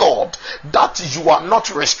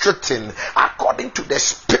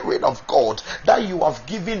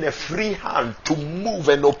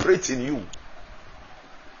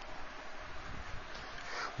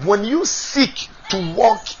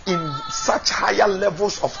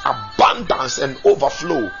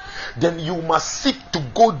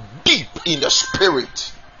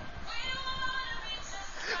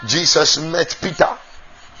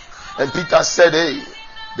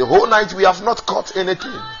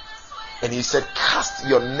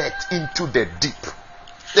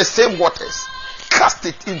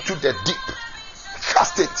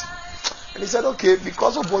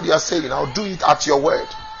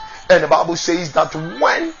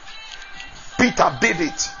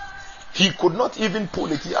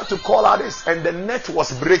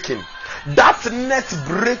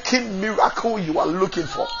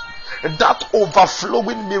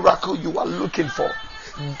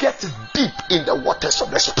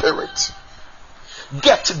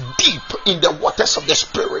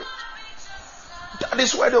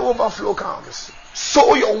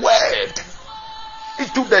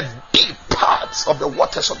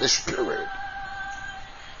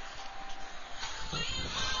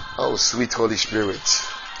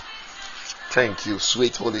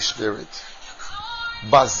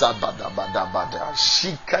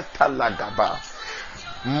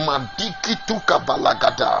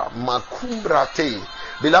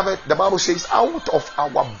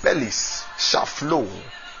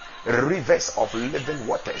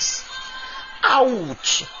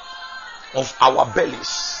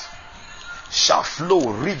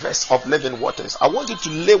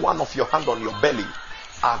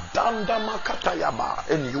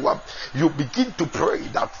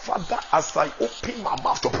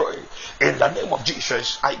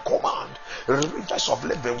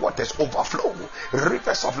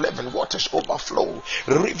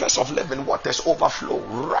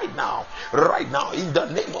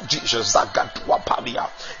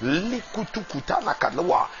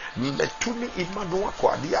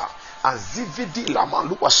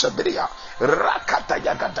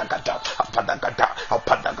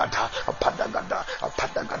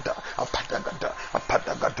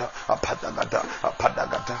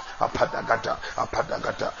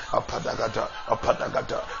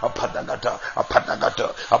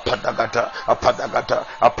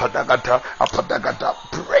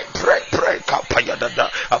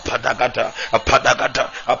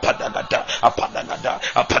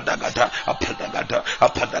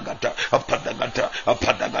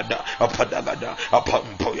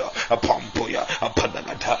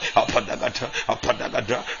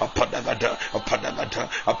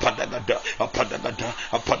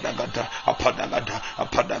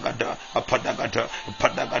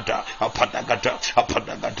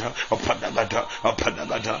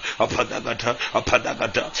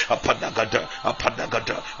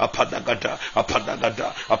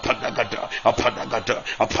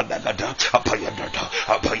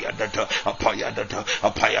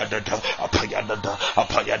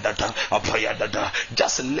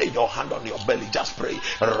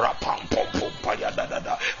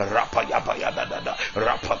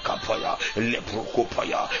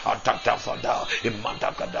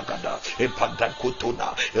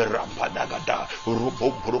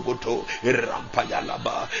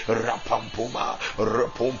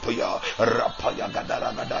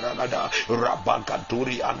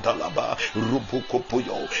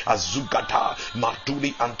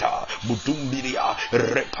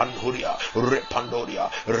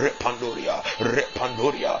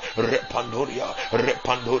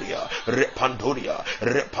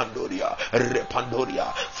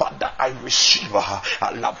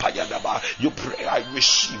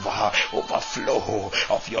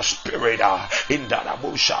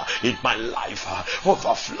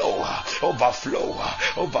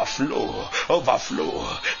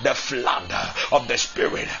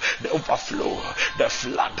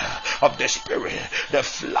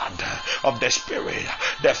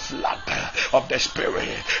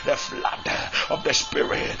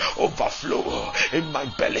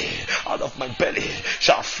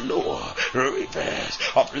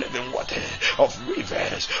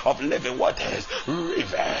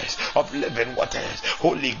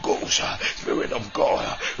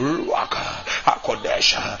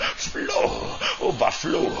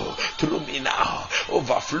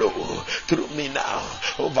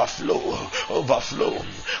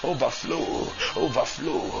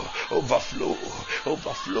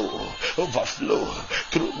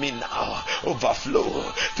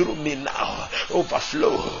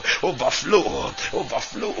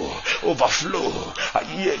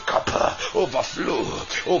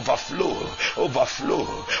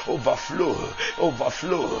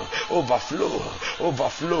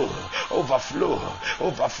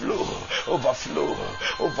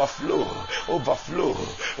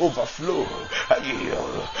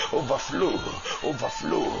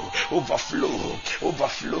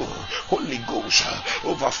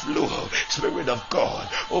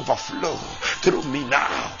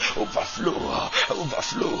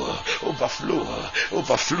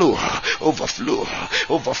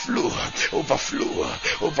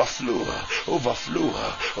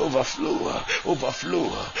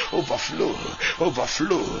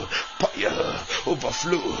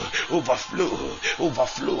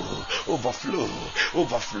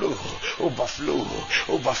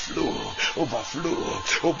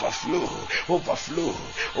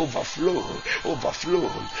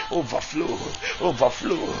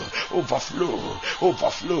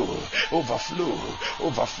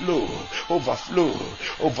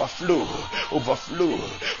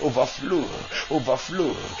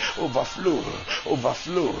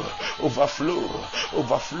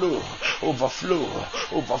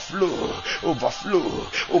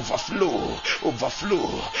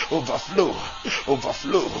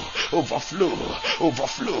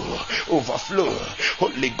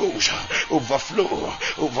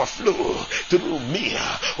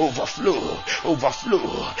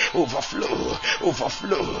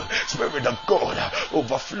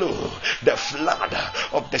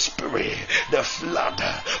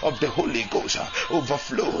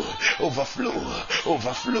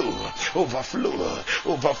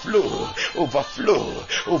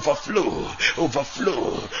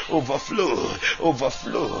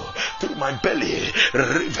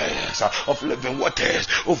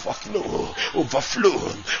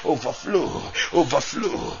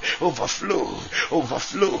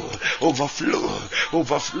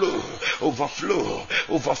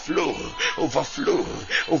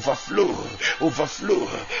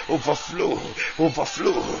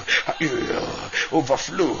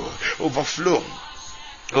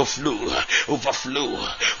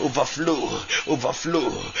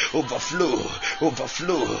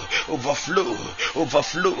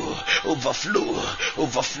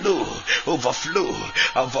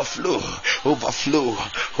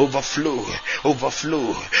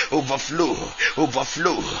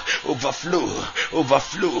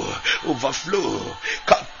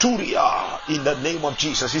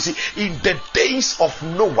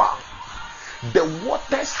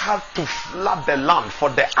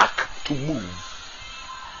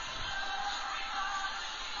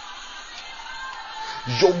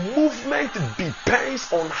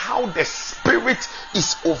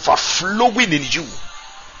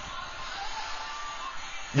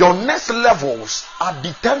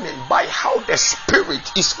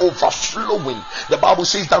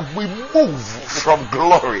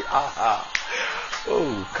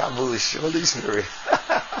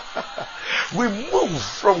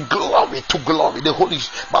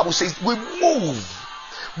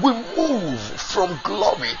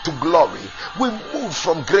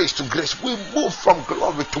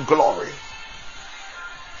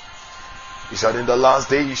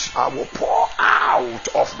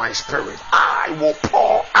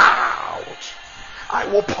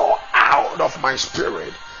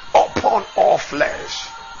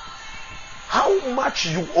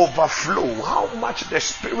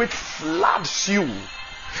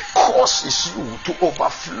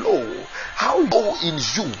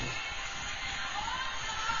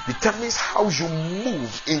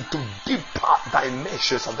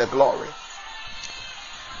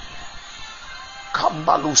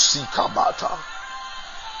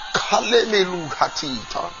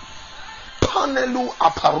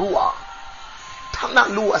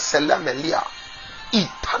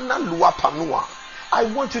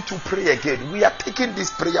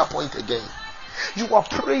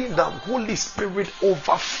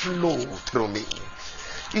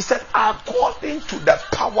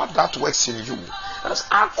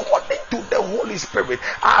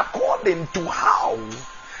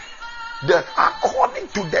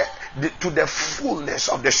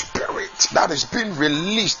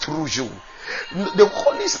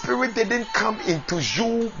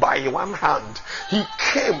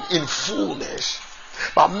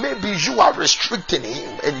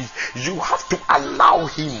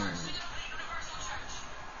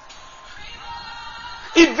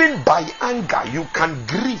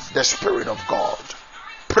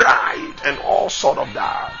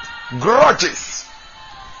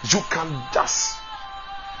You can just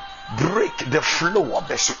break the flow of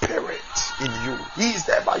the Spirit in you. He is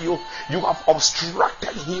there, but you have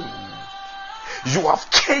obstructed him. You have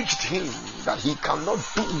caged him that he cannot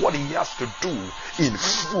do what he has to do in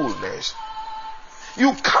fullness.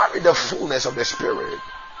 You carry the fullness of the Spirit.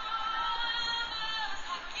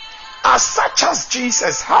 As such as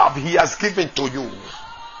Jesus have, he has given to you.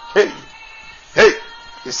 Hey,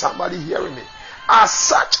 is somebody hearing me? As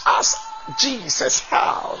such as Jesus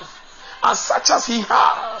have, as such as he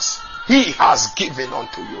has given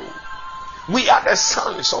unto you. We are the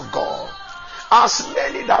sons of God. As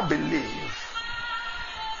many that believe,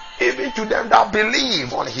 even to them that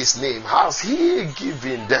believe on his name, has he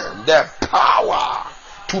given them the power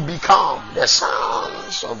to become the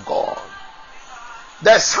sons of God.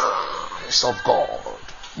 The sons of God.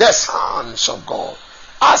 The sons of God.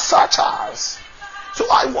 As such as. So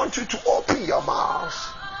I want you to open your mouth,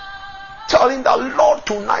 telling the Lord,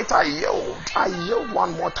 tonight I yield. I yield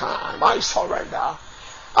one more time. I surrender.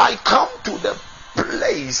 I come to the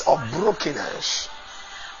place of brokenness.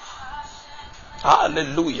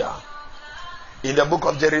 Hallelujah. In the book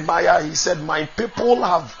of Jeremiah, he said, my people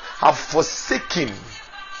have forsaken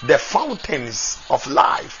the fountains of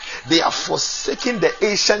life. They have forsaken the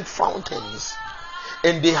ancient fountains,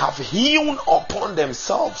 and they have hewn upon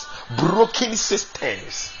themselves broken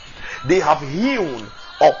systems. They have hewn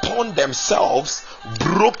upon themselves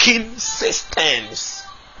broken systems.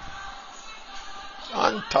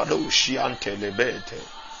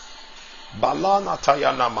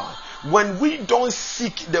 When we don't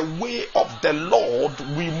seek the way of the Lord,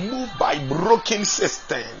 we move by broken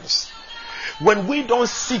systems. When we don't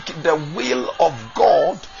seek the will of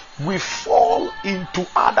God, we fall into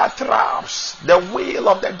other traps. The will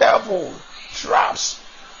of the devil, traps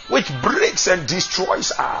which breaks and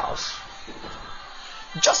destroys us.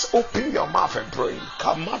 Just open your mouth and pray.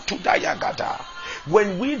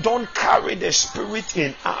 When we don't carry the Spirit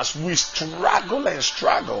in us, we struggle and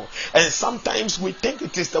struggle. And sometimes we think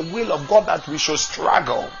it is the will of God that we should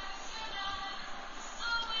struggle.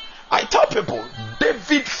 I tell people,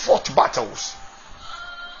 David fought battles,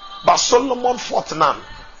 but Solomon fought none.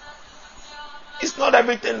 It's not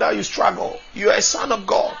everything that you struggle. You are a son of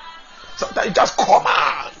God. Sometimes you just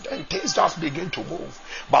command and things just begin to move.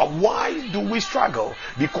 But why do we struggle?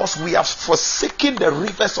 Because we have forsaken the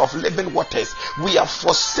rivers of living waters. We have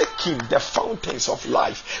forsaken the fountains of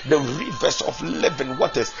life, the rivers of living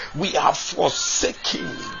waters. We have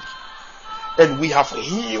forsaken, and we have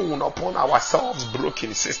hewn upon ourselves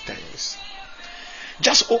broken systems.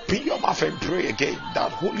 Just open your mouth and pray again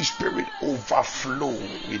that Holy Spirit overflow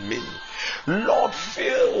in me. Lord,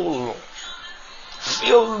 fill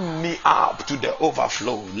me up to the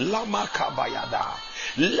overflow. Lama kabayada.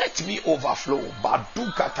 Let me overflow.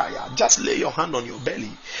 Badukataya. Just lay your hand on your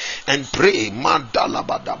belly and pray.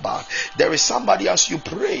 Madalabadaba. There is somebody, as you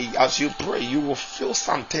pray, you will feel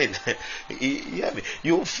something.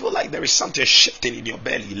 You will feel like there is something shifting in your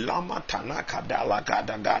belly. Lama tanaka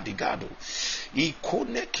dalagadadigado.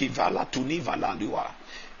 Ikone kivala tunivala liwa.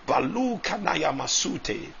 Balu kanaya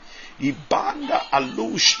masute. Ibanda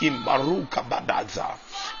alush imbaruka badaza.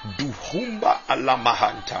 Duhumba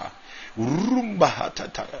alamahanta. Rumba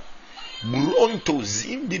hatata. Muronto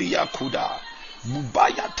zimbiria kuda.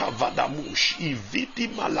 Mubayata vadamush. Ividi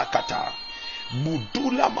malakata.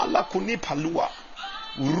 Mudula malakuni palua.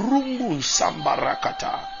 Rumbu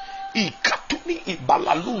sambarakata. Ikatuni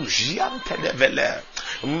ibalalu jiante devele.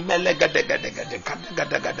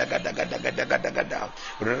 Melegadegadagadagadagadagadagadagada.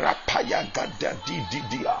 Rapaya gada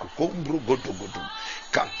didia. Gombru godogodo.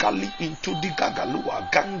 Kakali into di gagalua.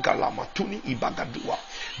 Gangala matuni ibagadua.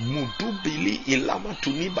 Mudubili ilama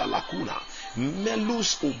tuni balakuna.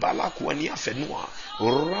 Melus ubalakuania fenua.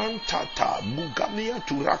 Rantata bugamia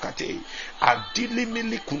turakate. Adili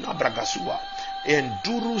milikuna bragasua.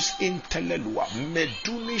 Endurus intelelua.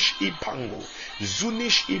 Medunish ipango.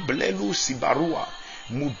 Zunish iblelu sibarua.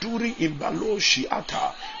 Muduri imbalo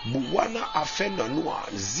shiata. Buwana afenanua.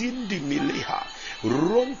 Zindi miliha.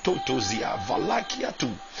 Rontotozia valakiatu.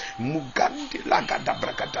 Mugandi lagada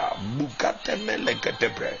bragada. Mugate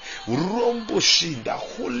melegadebre. Rombo shinda.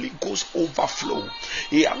 Holy Ghost overflow.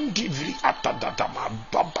 Eandivri atadadama.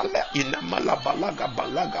 Babala inamala balaga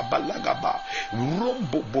ba.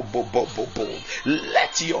 Rombo bo.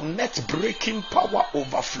 Let your net breaking power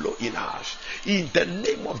overflow in us. In the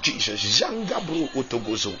name of Jesus. Jangabro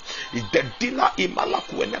otogozo. The dila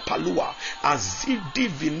imalakuene palua. Azidi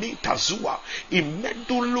vinita zua.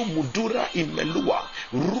 Medulu mudura imelua.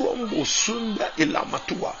 Rombo sunda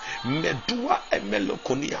ilamatua. Medua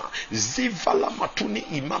emelokonia. Zivala matuni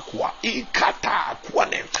imakwa. Ikata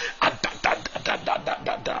kwane.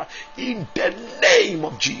 In the name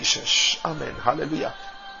of Jesus. Amen. Hallelujah.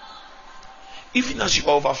 Even as you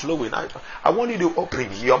are overflowing, I want you to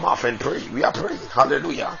open your mouth and pray. We are praying.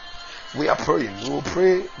 Hallelujah. We are praying. We will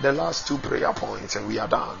pray the last 2 prayer points and we are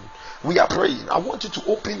done. We are praying. I want you to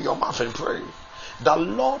open your mouth and pray. The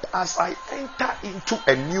Lord, as I enter into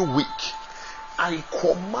a new week, I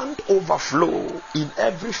command overflow in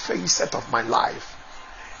every facet of my life.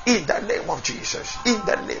 In the name of Jesus. In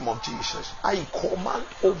the name of Jesus. I command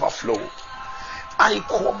overflow. I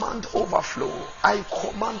command overflow. I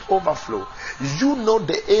command overflow. You know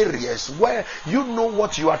the areas where you know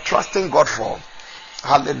what you are trusting God for.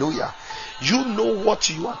 Hallelujah. You know what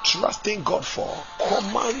you are trusting God for.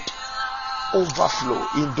 Command overflow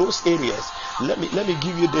in those areas. Let me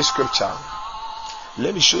give you this scripture.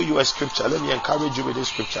 Let me show you a scripture. Let me encourage you with this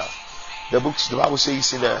scripture. The Bible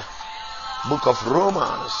says in the book of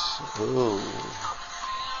Romans. Oh,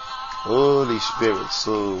 Holy Spirit,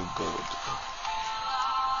 so good.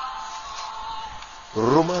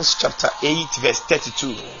 Romans chapter 8 verse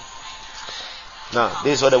 32. Now,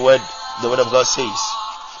 this is what the word of God says.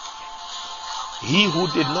 He who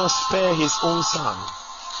did not spare his own son,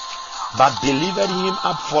 but delivered him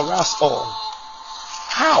up for us all,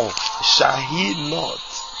 how shall he not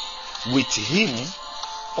with him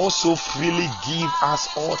also freely give us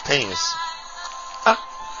all things?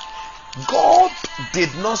 God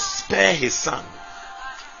did not spare his son.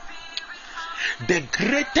 The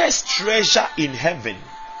greatest treasure in heaven,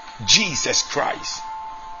 Jesus Christ,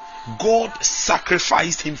 God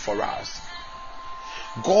sacrificed him for us.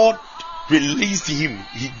 God released him.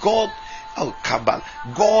 God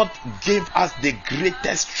gave us the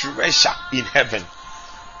greatest treasure in heaven.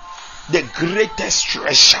 The greatest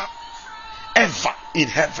treasure ever in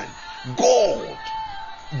heaven. God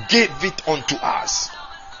gave it unto us.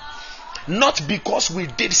 Not because we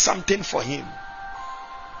did something for him,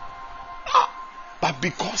 but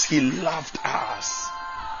because he loved us.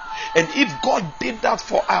 And if God did that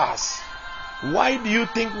for us, why do you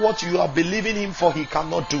think what you are believing him for he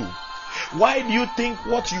cannot do? Why do you think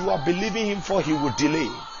what you are believing him for he will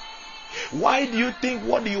delay? Why do you think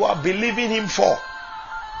what you are believing him for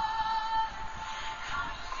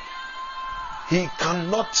he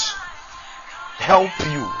cannot help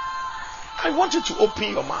you? I want you to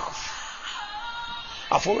open your mouth.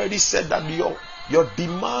 I've already said that your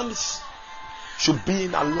demands should be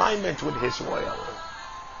in alignment with his will.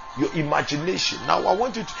 Your imagination. Now I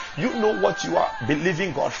want you to, you know what you are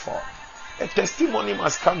believing God for. A testimony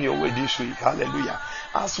must come your way this week. Hallelujah.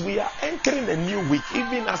 As we are entering a new week,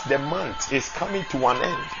 even as the month is coming to an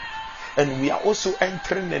end, and we are also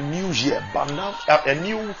entering a new year, but now a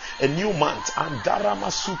new month. And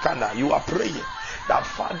Darama Sukana, you are praying that,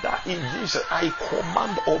 Father, in Jesus, I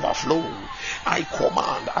command overflow. I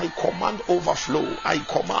command overflow. I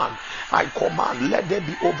command, let there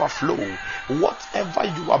be overflow. Whatever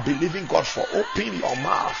you are believing God for, open your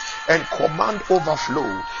mouth and command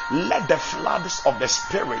overflow. Let the floods of the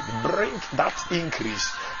Spirit bring that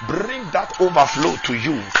increase, bring that overflow to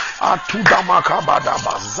you.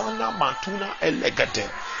 Bazana matuna elegate.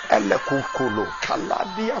 Elekukulu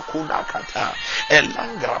kaladia kunakata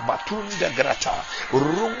elangra batunda grata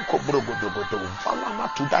runko brogodogodo valama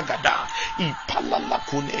tudagada ipalala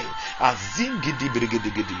kune azingidi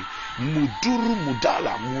brigidigidi muduru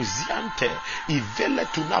mudala muziante ivele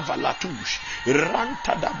tunavalatush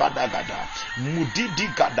ranta da badagada mudidi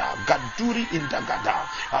gada gaduri indagada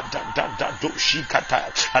adada do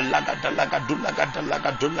shikata alagada lagadula gadala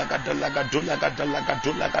gadula gadala gadula gadala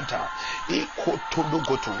gadula gada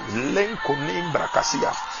ikotodogoto lenko nembra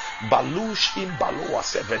kasia balush imbaloa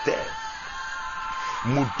sevete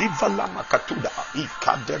mudivala makatuda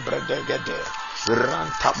ikade bredegede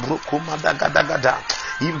ranta brukuma dagadagada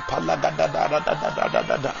impala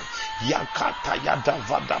gadadadadadadada yakata yada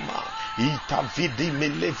vadama itavidi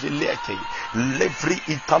melevelete levri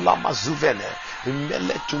italama zuvene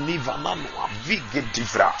meletuni vanano avige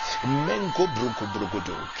divra mengo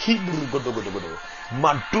brugodo kibrugodogodo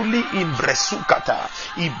maduli imbresukata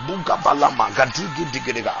ibuga balama gadigi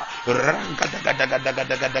digega ranga dagadagada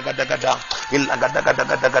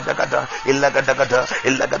ilagadagada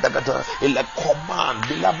illa command,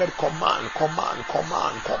 beloved, command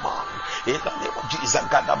command. In the name of Jesus,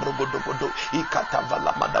 Gadabrogodogodo,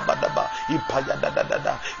 Ikatavala Madabadaba,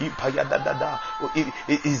 Ipayadadada, Ipayadadada.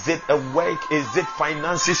 Is it a work? Is it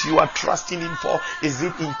finances you are trusting in for? Is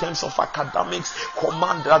it in terms of academics?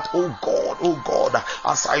 Command that, oh God,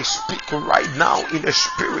 as I speak right now in the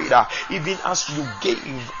spirit, even as you gave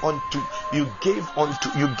unto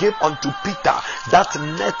Peter that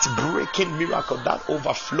net breaking miracle, that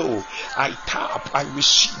overflow, I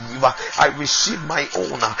receive my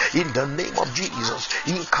own in the name of Jesus.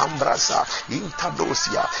 In Kambrasa, in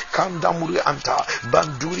Tadosia, Kandamuri Anta,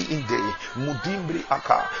 Banduri Inde, Mudimbri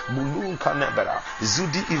Aka, Mulun Kanebera,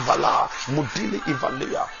 Zudi Ivala, Mudili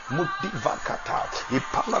Ivalia, Mudivakata,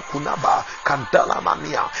 Ipala Kunaba, Kandala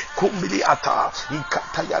Mania, Kumbili Ata,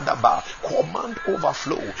 Ikatayadaba. Command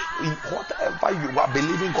overflow in whatever you are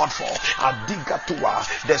believing God for. Adigatua,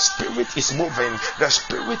 the spirit is moving, the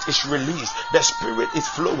spirit is released, the spirit is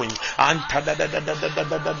flowing. And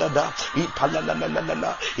tadadadadadadadada,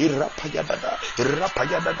 ipalalalala, irapayadada,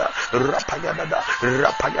 rapayadada, rapayadada,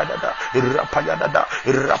 rapayadada, rapayadada,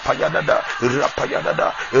 rapayadada, rapayadada, rapayadada,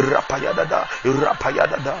 rapayadada,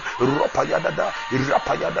 rapayadada, rapayadada,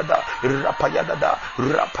 rapayadada, rapayadada,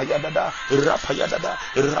 rapayadada,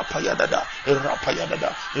 rapayadada,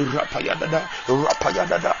 rapayadada, rapayadada,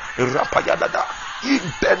 rapayadada, rapayadada. In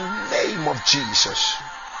the name of Jesus.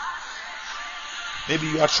 Maybe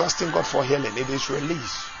you are trusting God for healing. It is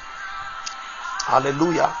released.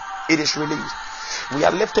 Hallelujah. It is released. We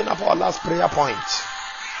are lifting up our last prayer point.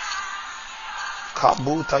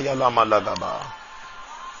 Kabuta yalama lagaba.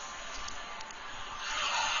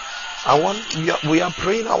 We are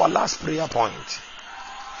praying our last prayer point.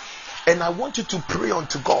 And I want you to pray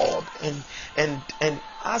unto God and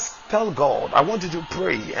tell God. I want you to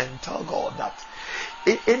pray and tell God that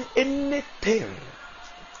in anything,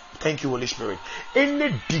 thank you, Holy Spirit,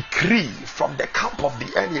 any decree from the camp of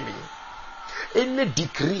the enemy, any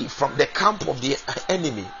decree from the camp of the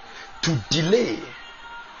enemy to delay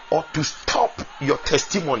or to stop your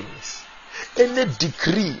testimonies, any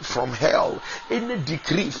decree from hell, any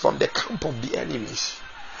decree from the camp of the enemies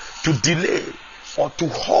to delay or to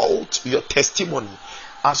halt your testimony,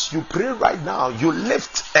 as you pray right now, you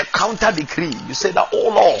lift a counter decree. You say that, oh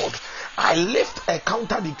Lord, I lift a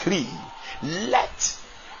counter decree. Let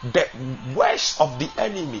the words of the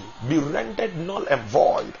enemy be rendered null and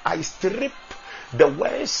void. I strip the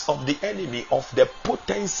words of the enemy of the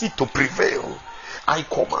potency to prevail. I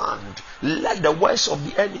command, let the words of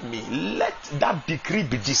the enemy, let that decree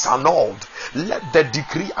be disannulled. Let the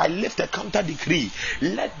decree, I lift a counter decree,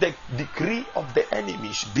 let the decree of the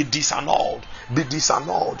enemies be disannulled, be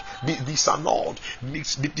disannulled, be disannulled, be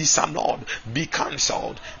disannulled, be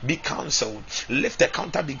cancelled, be cancelled. Lift a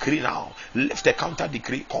counter decree now. Lift a counter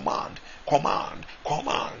decree. Command, command,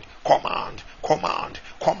 command, command, command,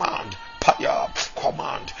 command. Paya,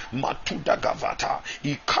 command, Matuda Gavata,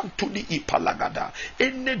 Ikantuli Ipalagada,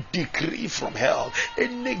 any decree from hell,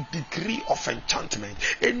 any decree of enchantment,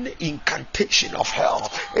 any incantation of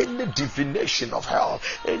hell, any divination of hell,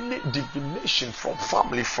 any divination from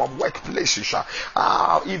family, from workplaces,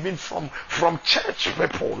 even from church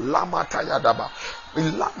people, Lama Tayadaba,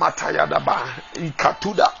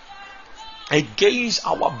 Ikatuda. Against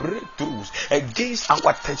our breakthroughs, against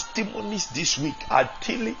our testimonies this week,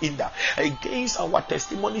 against our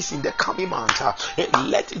testimonies in the coming month,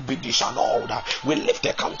 let it be disannulled. We lift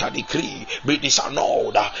a counter decree, be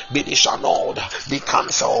disannulled, be disannulled, be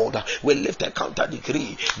cancelled. We lift a counter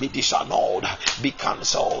decree, be disannulled, be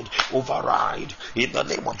cancelled, override in the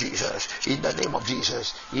name of Jesus, in the name of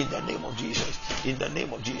Jesus, in the name of Jesus, in the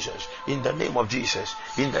name of Jesus, in the name of Jesus,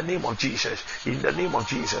 in the name of Jesus, in the name of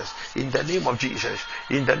Jesus, in the name of Jesus,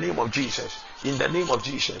 in the name of Jesus, in the name of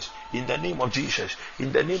Jesus, in the name of Jesus,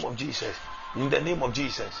 in the name of Jesus, in the name of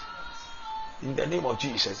Jesus, in the name of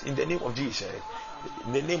Jesus, in the name of Jesus,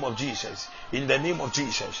 in the name of Jesus, in the name of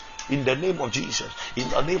Jesus, in the name of Jesus,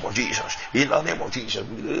 in the name of Jesus, in the name of Jesus.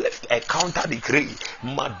 We lift a counter decree.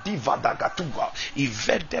 Madiva dagatuba,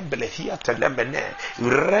 ivete blehia telemene,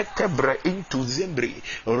 retebre into zembri,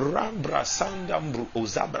 rambra sandambru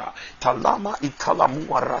ozabra, talama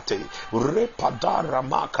italamuarate, repadara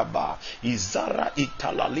makaba, izara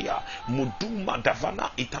italalia, muduma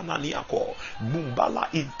davana itananiako, bumbala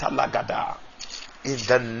italagada. In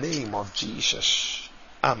the name of Jesus.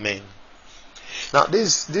 Amen. Now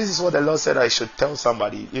this is what the Lord said I should tell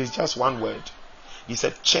somebody. It's just one word. He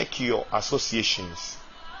said, check your associations.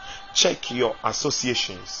 Check your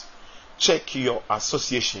associations. Check your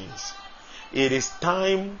associations. It is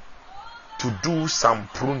time to do some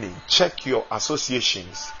pruning. Check your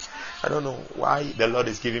associations. I don't know why the Lord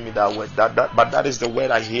is giving me that word. But that is the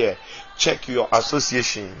word I hear. Check your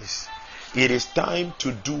associations. It is time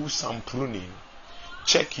to do some pruning.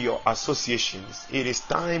 Check your associations. It is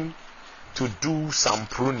time to do some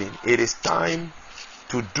pruning. It is time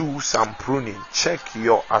to do some pruning. Check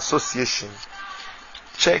your association.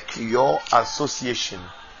 Check your association.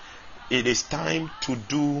 It is time to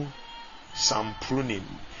do some pruning.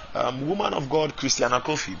 Woman of God, Christiana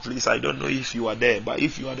Kofi, please, I don't know if you are there, but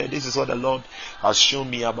if you are there, this is what the Lord has shown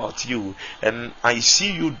me about you. And I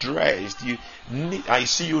see you dressed. I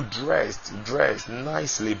see you dressed,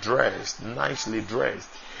 nicely dressed.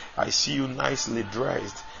 I see you nicely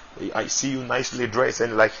dressed. I see you nicely dressed,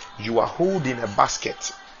 and like you are holding a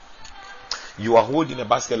basket. You are holding a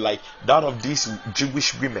basket like that of these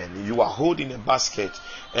Jewish women. You are holding a basket,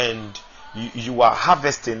 and you are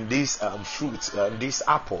harvesting this fruit, this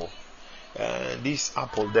apple,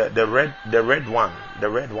 the red one,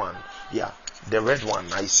 yeah, the red one.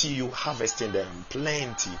 I see you harvesting them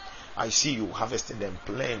plenty.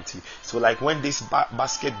 So like when this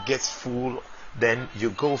basket gets full, then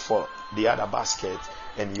you go for the other basket,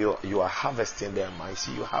 and you are harvesting them. I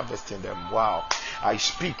see you harvesting them. Wow. I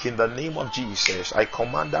speak in the name of Jesus. I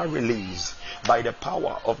command that release by the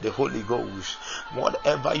power of the Holy Ghost.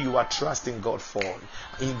 Whatever you are trusting God for,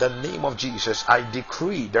 in the name of Jesus, I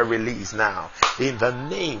decree the release now. In the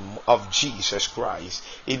name of Jesus Christ.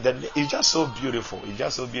 It's just so beautiful.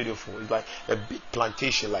 It's like a big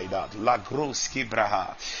plantation like that. La Grosse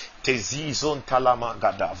Kibraha. Tezizon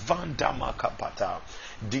Talamagada. Vandama Kapata.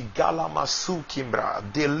 Digala masu kimbra,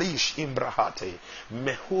 delish imbrahate,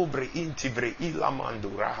 mehobre intibre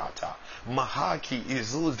ilamandu rahata, mahaki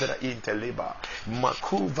izuzra inteleba,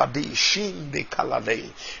 makuvadi shinde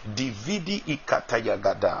kalade, dividi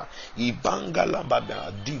ikatayagada, ibanga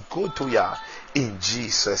lambada, digotoya, in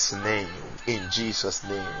Jesus' name,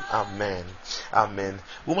 amen.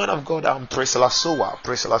 Woman of God, I'm Priscilla Sowa,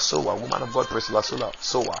 woman of God, Priscilla Sowa.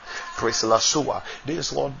 This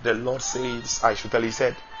is what the Lord says. I should tell you, he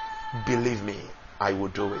said, believe me, I will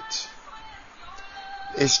do it.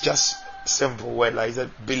 It's just simple word. Like he said,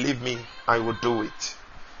 believe me, I will do it.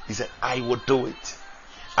 He said, I will do it.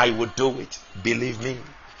 Believe me,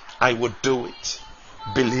 I will do it.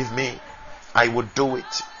 Believe me, I will do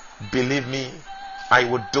it. Believe me, I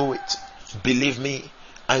will do it. Believe me,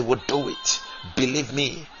 I will do it. Believe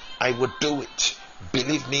me, I will do it.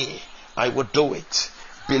 Believe me, I will do it.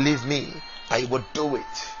 Believe me, I will do it.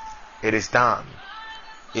 It is done.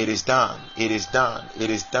 It is done. It is done. It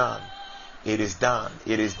is done. It is done.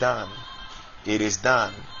 It is done. It is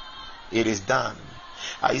done. It is done.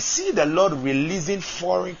 I see the Lord releasing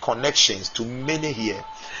foreign connections to many here.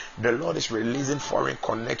 The Lord is releasing foreign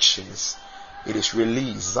connections. It is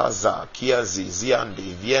released. Zaza, Kiazi,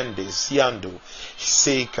 Ziande, Viende, Siando,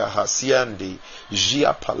 Seika, Hasiande,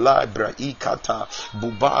 Jia Palabra, Ikata,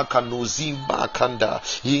 Bubaka, Nozimba, Kanda,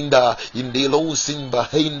 Inda, Indelo, Simba,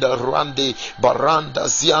 Hinda, Rande, Baranda,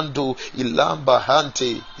 Ziando, Ilamba,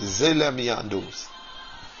 Hante, Zelemiandos,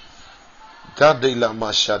 Gadela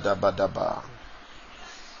Mashada Badaba,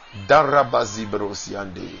 Darabazibro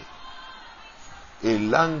Siande,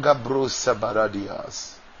 Elanga Brosa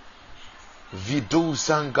Baradias. Vidu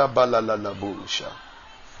zanga balala la busha,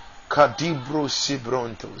 kadibro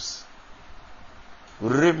sibrontos,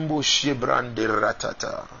 rimbo shibrande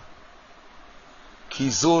ratata,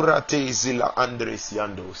 kizora te zila andres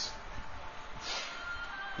yandos,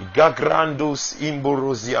 gagrandos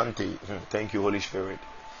imboroziante. Thank you, Holy Spirit.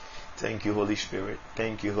 Thank you, Holy Spirit.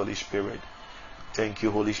 Thank you, Holy Spirit. Thank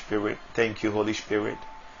you, Holy Spirit. Thank you, Holy Spirit.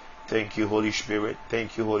 Thank you, Holy Spirit.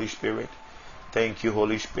 Thank you, Holy Spirit. Thank you,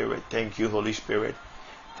 Holy Spirit. Thank you, Holy Spirit.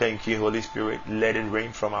 Thank you, Holy Spirit. Let it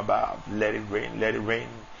rain from above. Let it rain. Let it rain.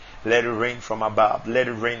 Let it rain from above. Let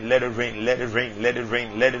it rain. Let it rain. Let it rain. Let it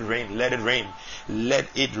rain. Let it rain. Let it rain. Let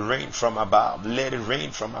it rain from above. Let it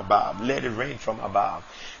rain from above. Let it rain from above.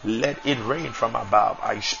 Let it rain from above.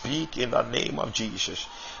 I speak in the name of Jesus.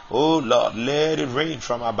 Oh Lord, let it rain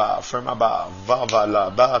from above. From above.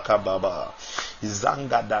 Vavala baka baba.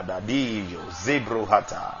 Zanga dada diyo zebro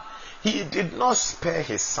hata. He did not spare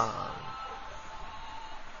his son.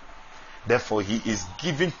 Therefore, he is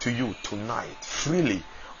giving to you tonight freely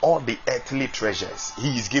all the earthly treasures.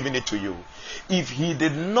 He is giving it to you. If he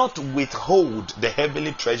did not withhold the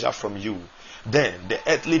heavenly treasure from you, then the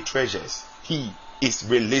earthly treasures, he is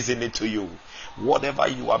releasing it to you. Whatever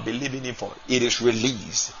you are believing in for, it is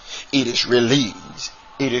released. It is released.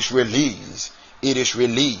 It is released. It is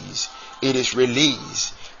released. It is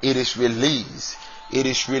released. It is released. It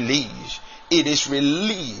is released. It is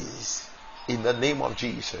released in the name of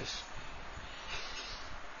Jesus.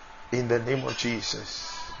 In the name of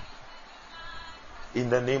Jesus. In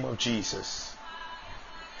the name of Jesus.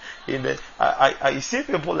 I see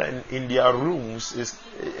people in their rooms.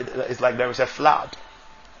 It's like there is a flood.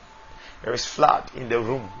 There is flood in the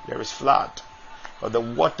room. There is flood. But the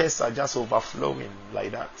waters are just overflowing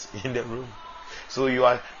like that in the room. So you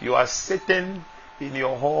are sitting in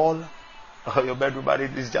your hall or your bedroom, but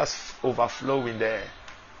it is just overflowing there.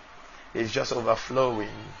 It's just overflowing.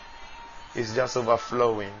 It's just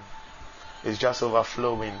overflowing. It's just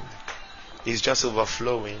overflowing. It's just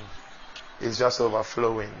overflowing. It's just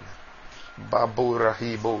overflowing. Babu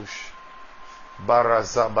Rahibosh.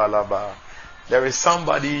 Barazabalaba. There is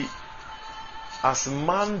somebody, as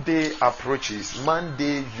Monday approaches,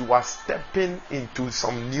 Monday you are stepping into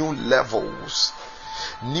some new levels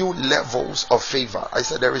of favor. I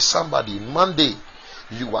said there is somebody, Monday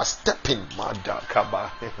you are stepping, Madakaba.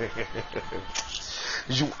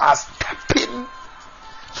 You are stepping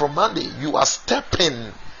from Monday, you are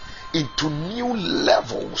stepping into new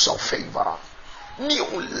levels of favor. New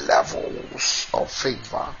levels of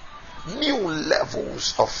favor. New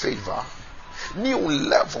levels of favor. New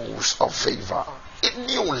levels of favor.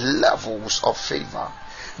 New levels of favor.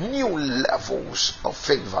 New levels of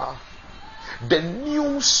favor. The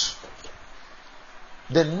news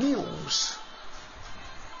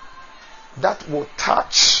that will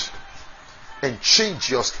touch and change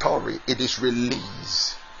your story, it is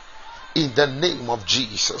released in the name of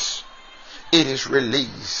Jesus. It is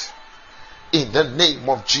released in the name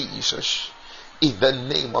of Jesus. In the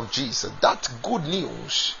name of Jesus. That good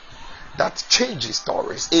news that changes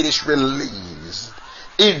stories, it is released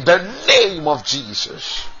in the name of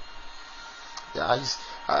Jesus. Yeah,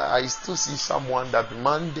 I still see someone that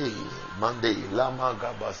Monday, Lama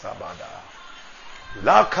Gabasabada,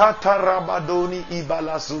 Lakata Rabadoni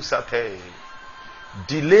Ibala Susate,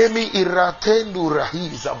 Dilemi Iratendu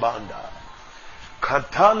Rahizabanda,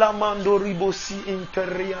 Katala Mandoribosi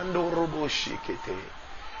Interiando Roboshikete,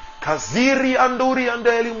 Kaziri Andori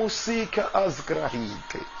Andeli Musika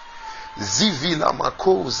Azgrahite, Zivila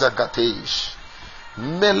Makoza Gatesh,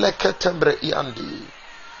 Meleketembre Iandi,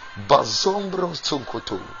 Bazombro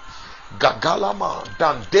Tsunkutu, Gagalama,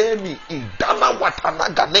 Dandemi, Idana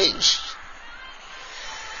Watana Ganesh.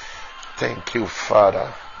 Thank you,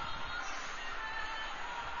 Father.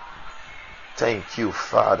 Thank you,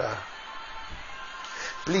 Father.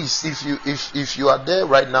 Please, if you are there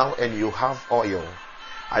right now and you have oil,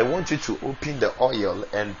 I want you to open the oil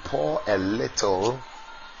and pour a little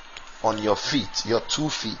on your feet, your 2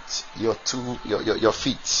 feet, your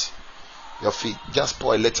feet. Your feet, just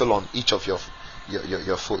pour a little on each of your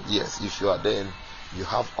foot. Yes, if you are there and you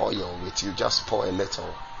have oil with you, just pour a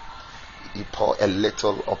little. You pour a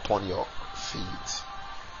little upon your feet.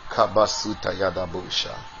 Kabasuta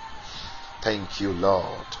Yadabusha. Thank you,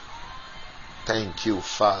 Lord. Thank you,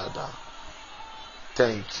 Father.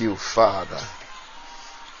 Thank you, Father.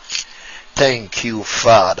 Thank you,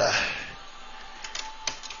 Father.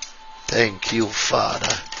 Thank you,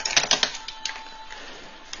 Father.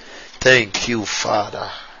 Thank you, Father.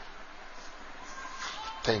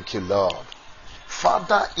 Thank you, Lord.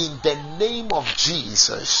 Father, in the name of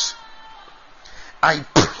Jesus, I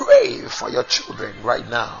pray for your children right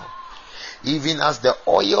now. Even as the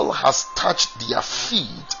oil has touched their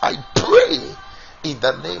feet, I pray in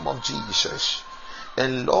the name of Jesus.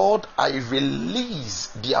 And Lord, I release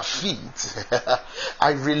their feet.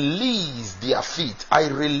 I release their feet. I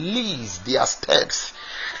release their steps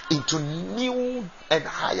into new and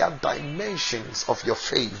higher dimensions of your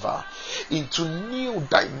favor, into new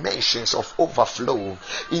dimensions of overflow,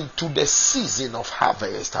 into the season of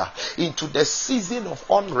harvest, into the season of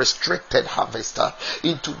unrestricted harvest,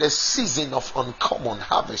 into the season of uncommon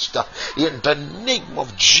harvest. In the name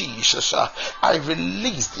of Jesus, I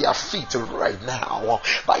release their feet right now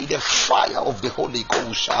by the fire of the Holy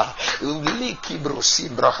Ghost.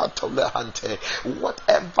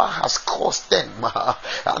 Whatever has caused them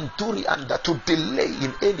to delay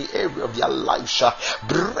in any area of their life,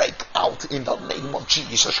 break out in the name of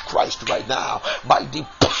Jesus Christ right now by the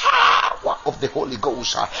power of the Holy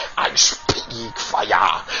Ghost. I speak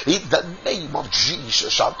fire in the name of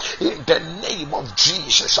Jesus, in the name of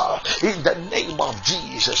Jesus, in the name of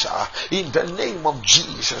Jesus, in the name of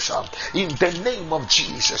Jesus, in the name of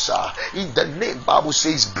Jesus, in the name. Bible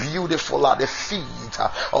says beautiful are the feet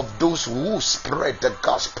of those who spread the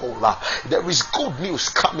gospel. There is good news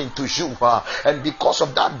coming to you, and because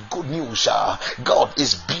of that good news, God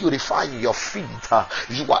is beautifying your feet.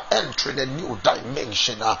 You are entering a new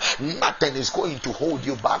dimension. Nothing is going to hold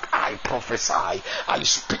you back. I prophesy. I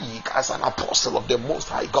speak as an apostle of the Most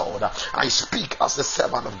High God. I speak as the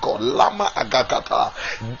servant of God. Lama agagata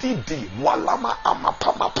didi walama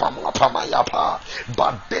amapama pama pama yapa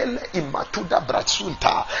badele imatuda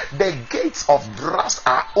bratsunta. The gates of brass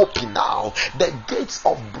are open now. The gates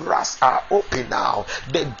of brass are open now.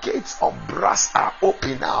 The gates of brass are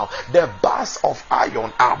open now. The bars of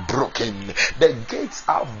iron are broken. The gates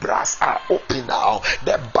of brass are open now.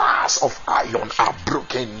 The bars of iron are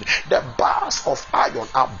broken. The bars of iron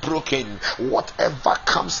are broken. Whatever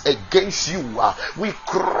comes against you, we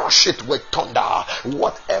crush it with thunder.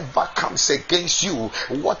 Whatever comes against you,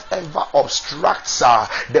 whatever obstructs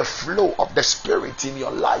the flow of the Spirit in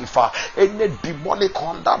your life, any demonic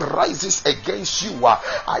horn that rises against you,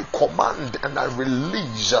 I command and I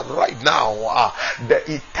release right now the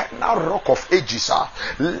eternal rock of ages.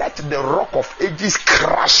 Let the rock of ages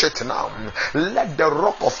crash it now. Let the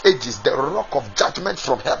rock of ages, the rock of judgment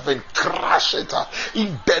from heaven, crash it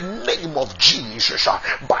in the name of Jesus,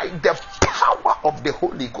 by the power of the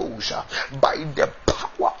Holy Ghost, by the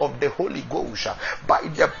power of the Holy Ghost, by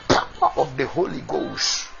the power of the Holy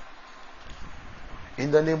Ghost,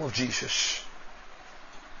 in the name of Jesus.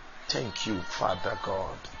 Thank you, Father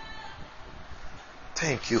God.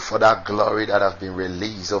 Thank you for that glory that has been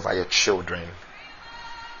released over your children.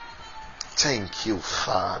 Thank you,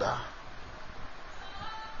 Father.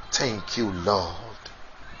 Thank you, Lord.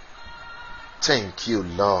 Thank you,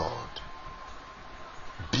 Lord.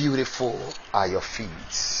 Beautiful are your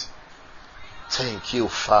feet. Thank you,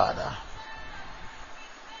 Father.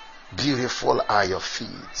 Beautiful are your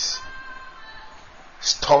feet.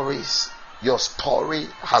 Your story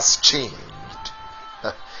has changed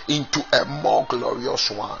into a more glorious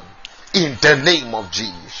one. In the name of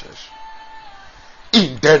Jesus.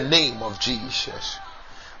 In the name of Jesus.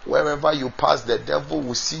 Wherever you pass, the devil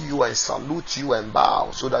will see you and salute you and bow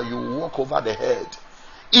so that you walk over the head.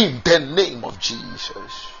 In the name of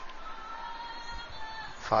Jesus.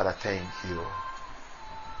 Father, thank you.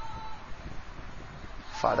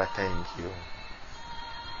 Father, thank you.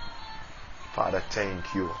 Father,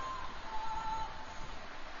 thank you.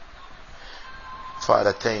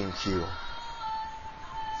 Father, thank you.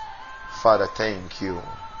 Father, thank you.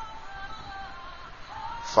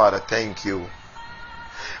 Father, thank you.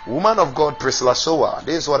 Woman of God, Priscilla Soa,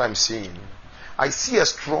 this is what I'm seeing. I see a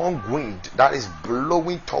strong wind that is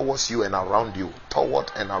blowing towards you and around you.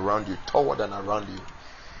 Toward and around you. Toward and around you.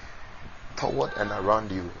 Toward and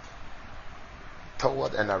around you.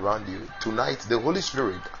 Toward and around you. Tonight, the Holy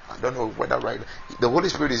Spirit, I don't know whether right, the Holy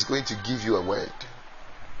Spirit is going to give you a word.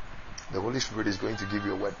 The Holy Spirit is going to give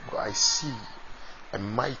you a word. I see a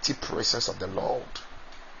mighty presence of the Lord.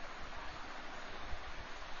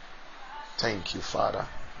 Thank you, Father.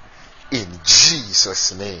 In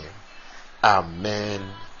Jesus' name. Amen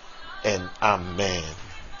and amen.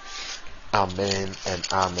 Amen and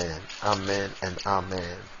amen. Amen and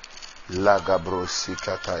amen. Lagabrosi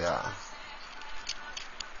kataya.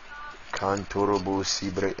 Kanturubu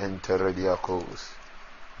sibre enterediakos.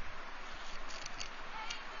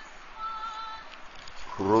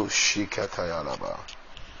 Rushikatayalaba.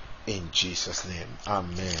 In Jesus' name.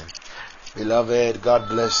 Amen. Beloved, God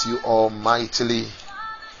bless you all mightily.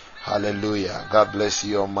 Hallelujah. God bless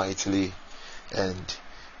you all mightily. And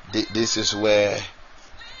this is where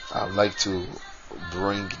I'd like to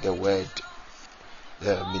bring the word,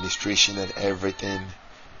 the administration and everything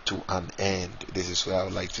to an end. This is where I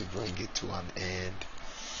would like to bring it to an end.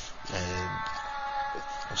 And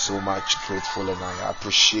I'm so much grateful and I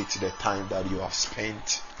appreciate the time that you have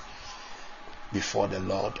spent before the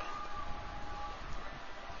Lord.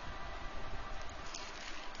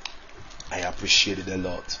 I appreciate it a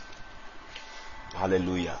lot.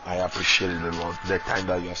 Hallelujah. I appreciate it a lot. The time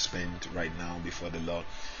that you have spent right now before the Lord.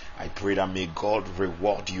 I pray that may God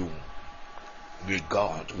reward you. May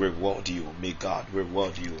God reward you. May God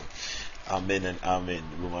reward you. Amen and amen.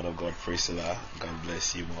 Woman of God, Priscilla. God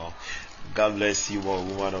bless you more. God bless you more,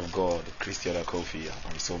 woman of God, Christiana Kofi.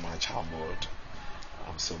 I'm so much humbled.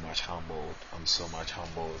 I'm so much humbled. I'm so much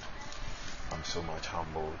humbled. I'm so much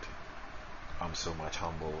humbled. I'm so much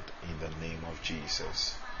humbled in the name of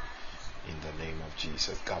Jesus. In the name of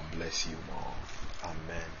Jesus. God bless you more.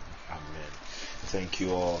 Amen. Amen. Thank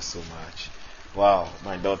you all so much. Wow,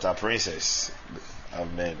 my daughter Princess.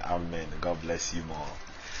 Amen. Amen. God bless you more.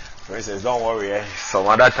 Princess, don't worry. Some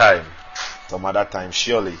other time,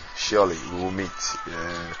 surely we will meet.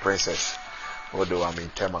 Princess, although I'm in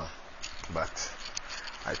Tema, but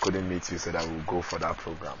I couldn't meet you, so that we'll go for that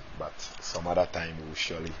program. But some other time we will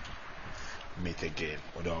surely meet again.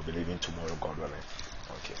 Although I'll be leaving tomorrow, God willing.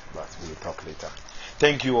 Okay, but we'll talk later.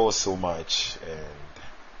 Thank you all so much,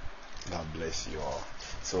 and God bless you all.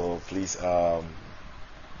 So please,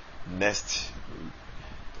 next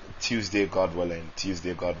Tuesday, God willing,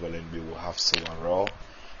 we will have So and Raw,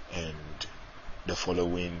 and the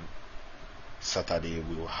following Saturday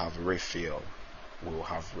we will have refill.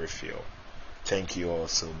 Thank you all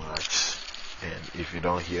so much. And if you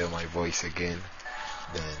don't hear my voice again,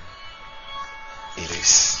 then it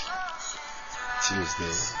is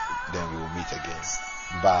Tuesday. Then we will meet again.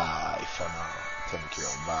 Bye for now. Thank you.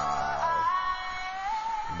 Bye.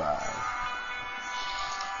 Bye.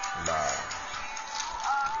 Bye.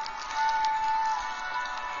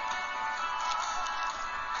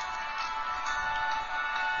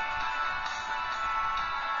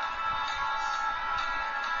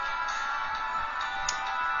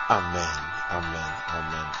 Amen. Amen.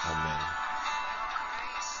 Amen. Amen.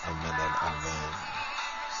 Amen and amen.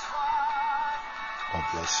 God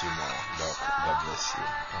bless you more. God bless you.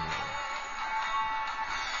 Amen.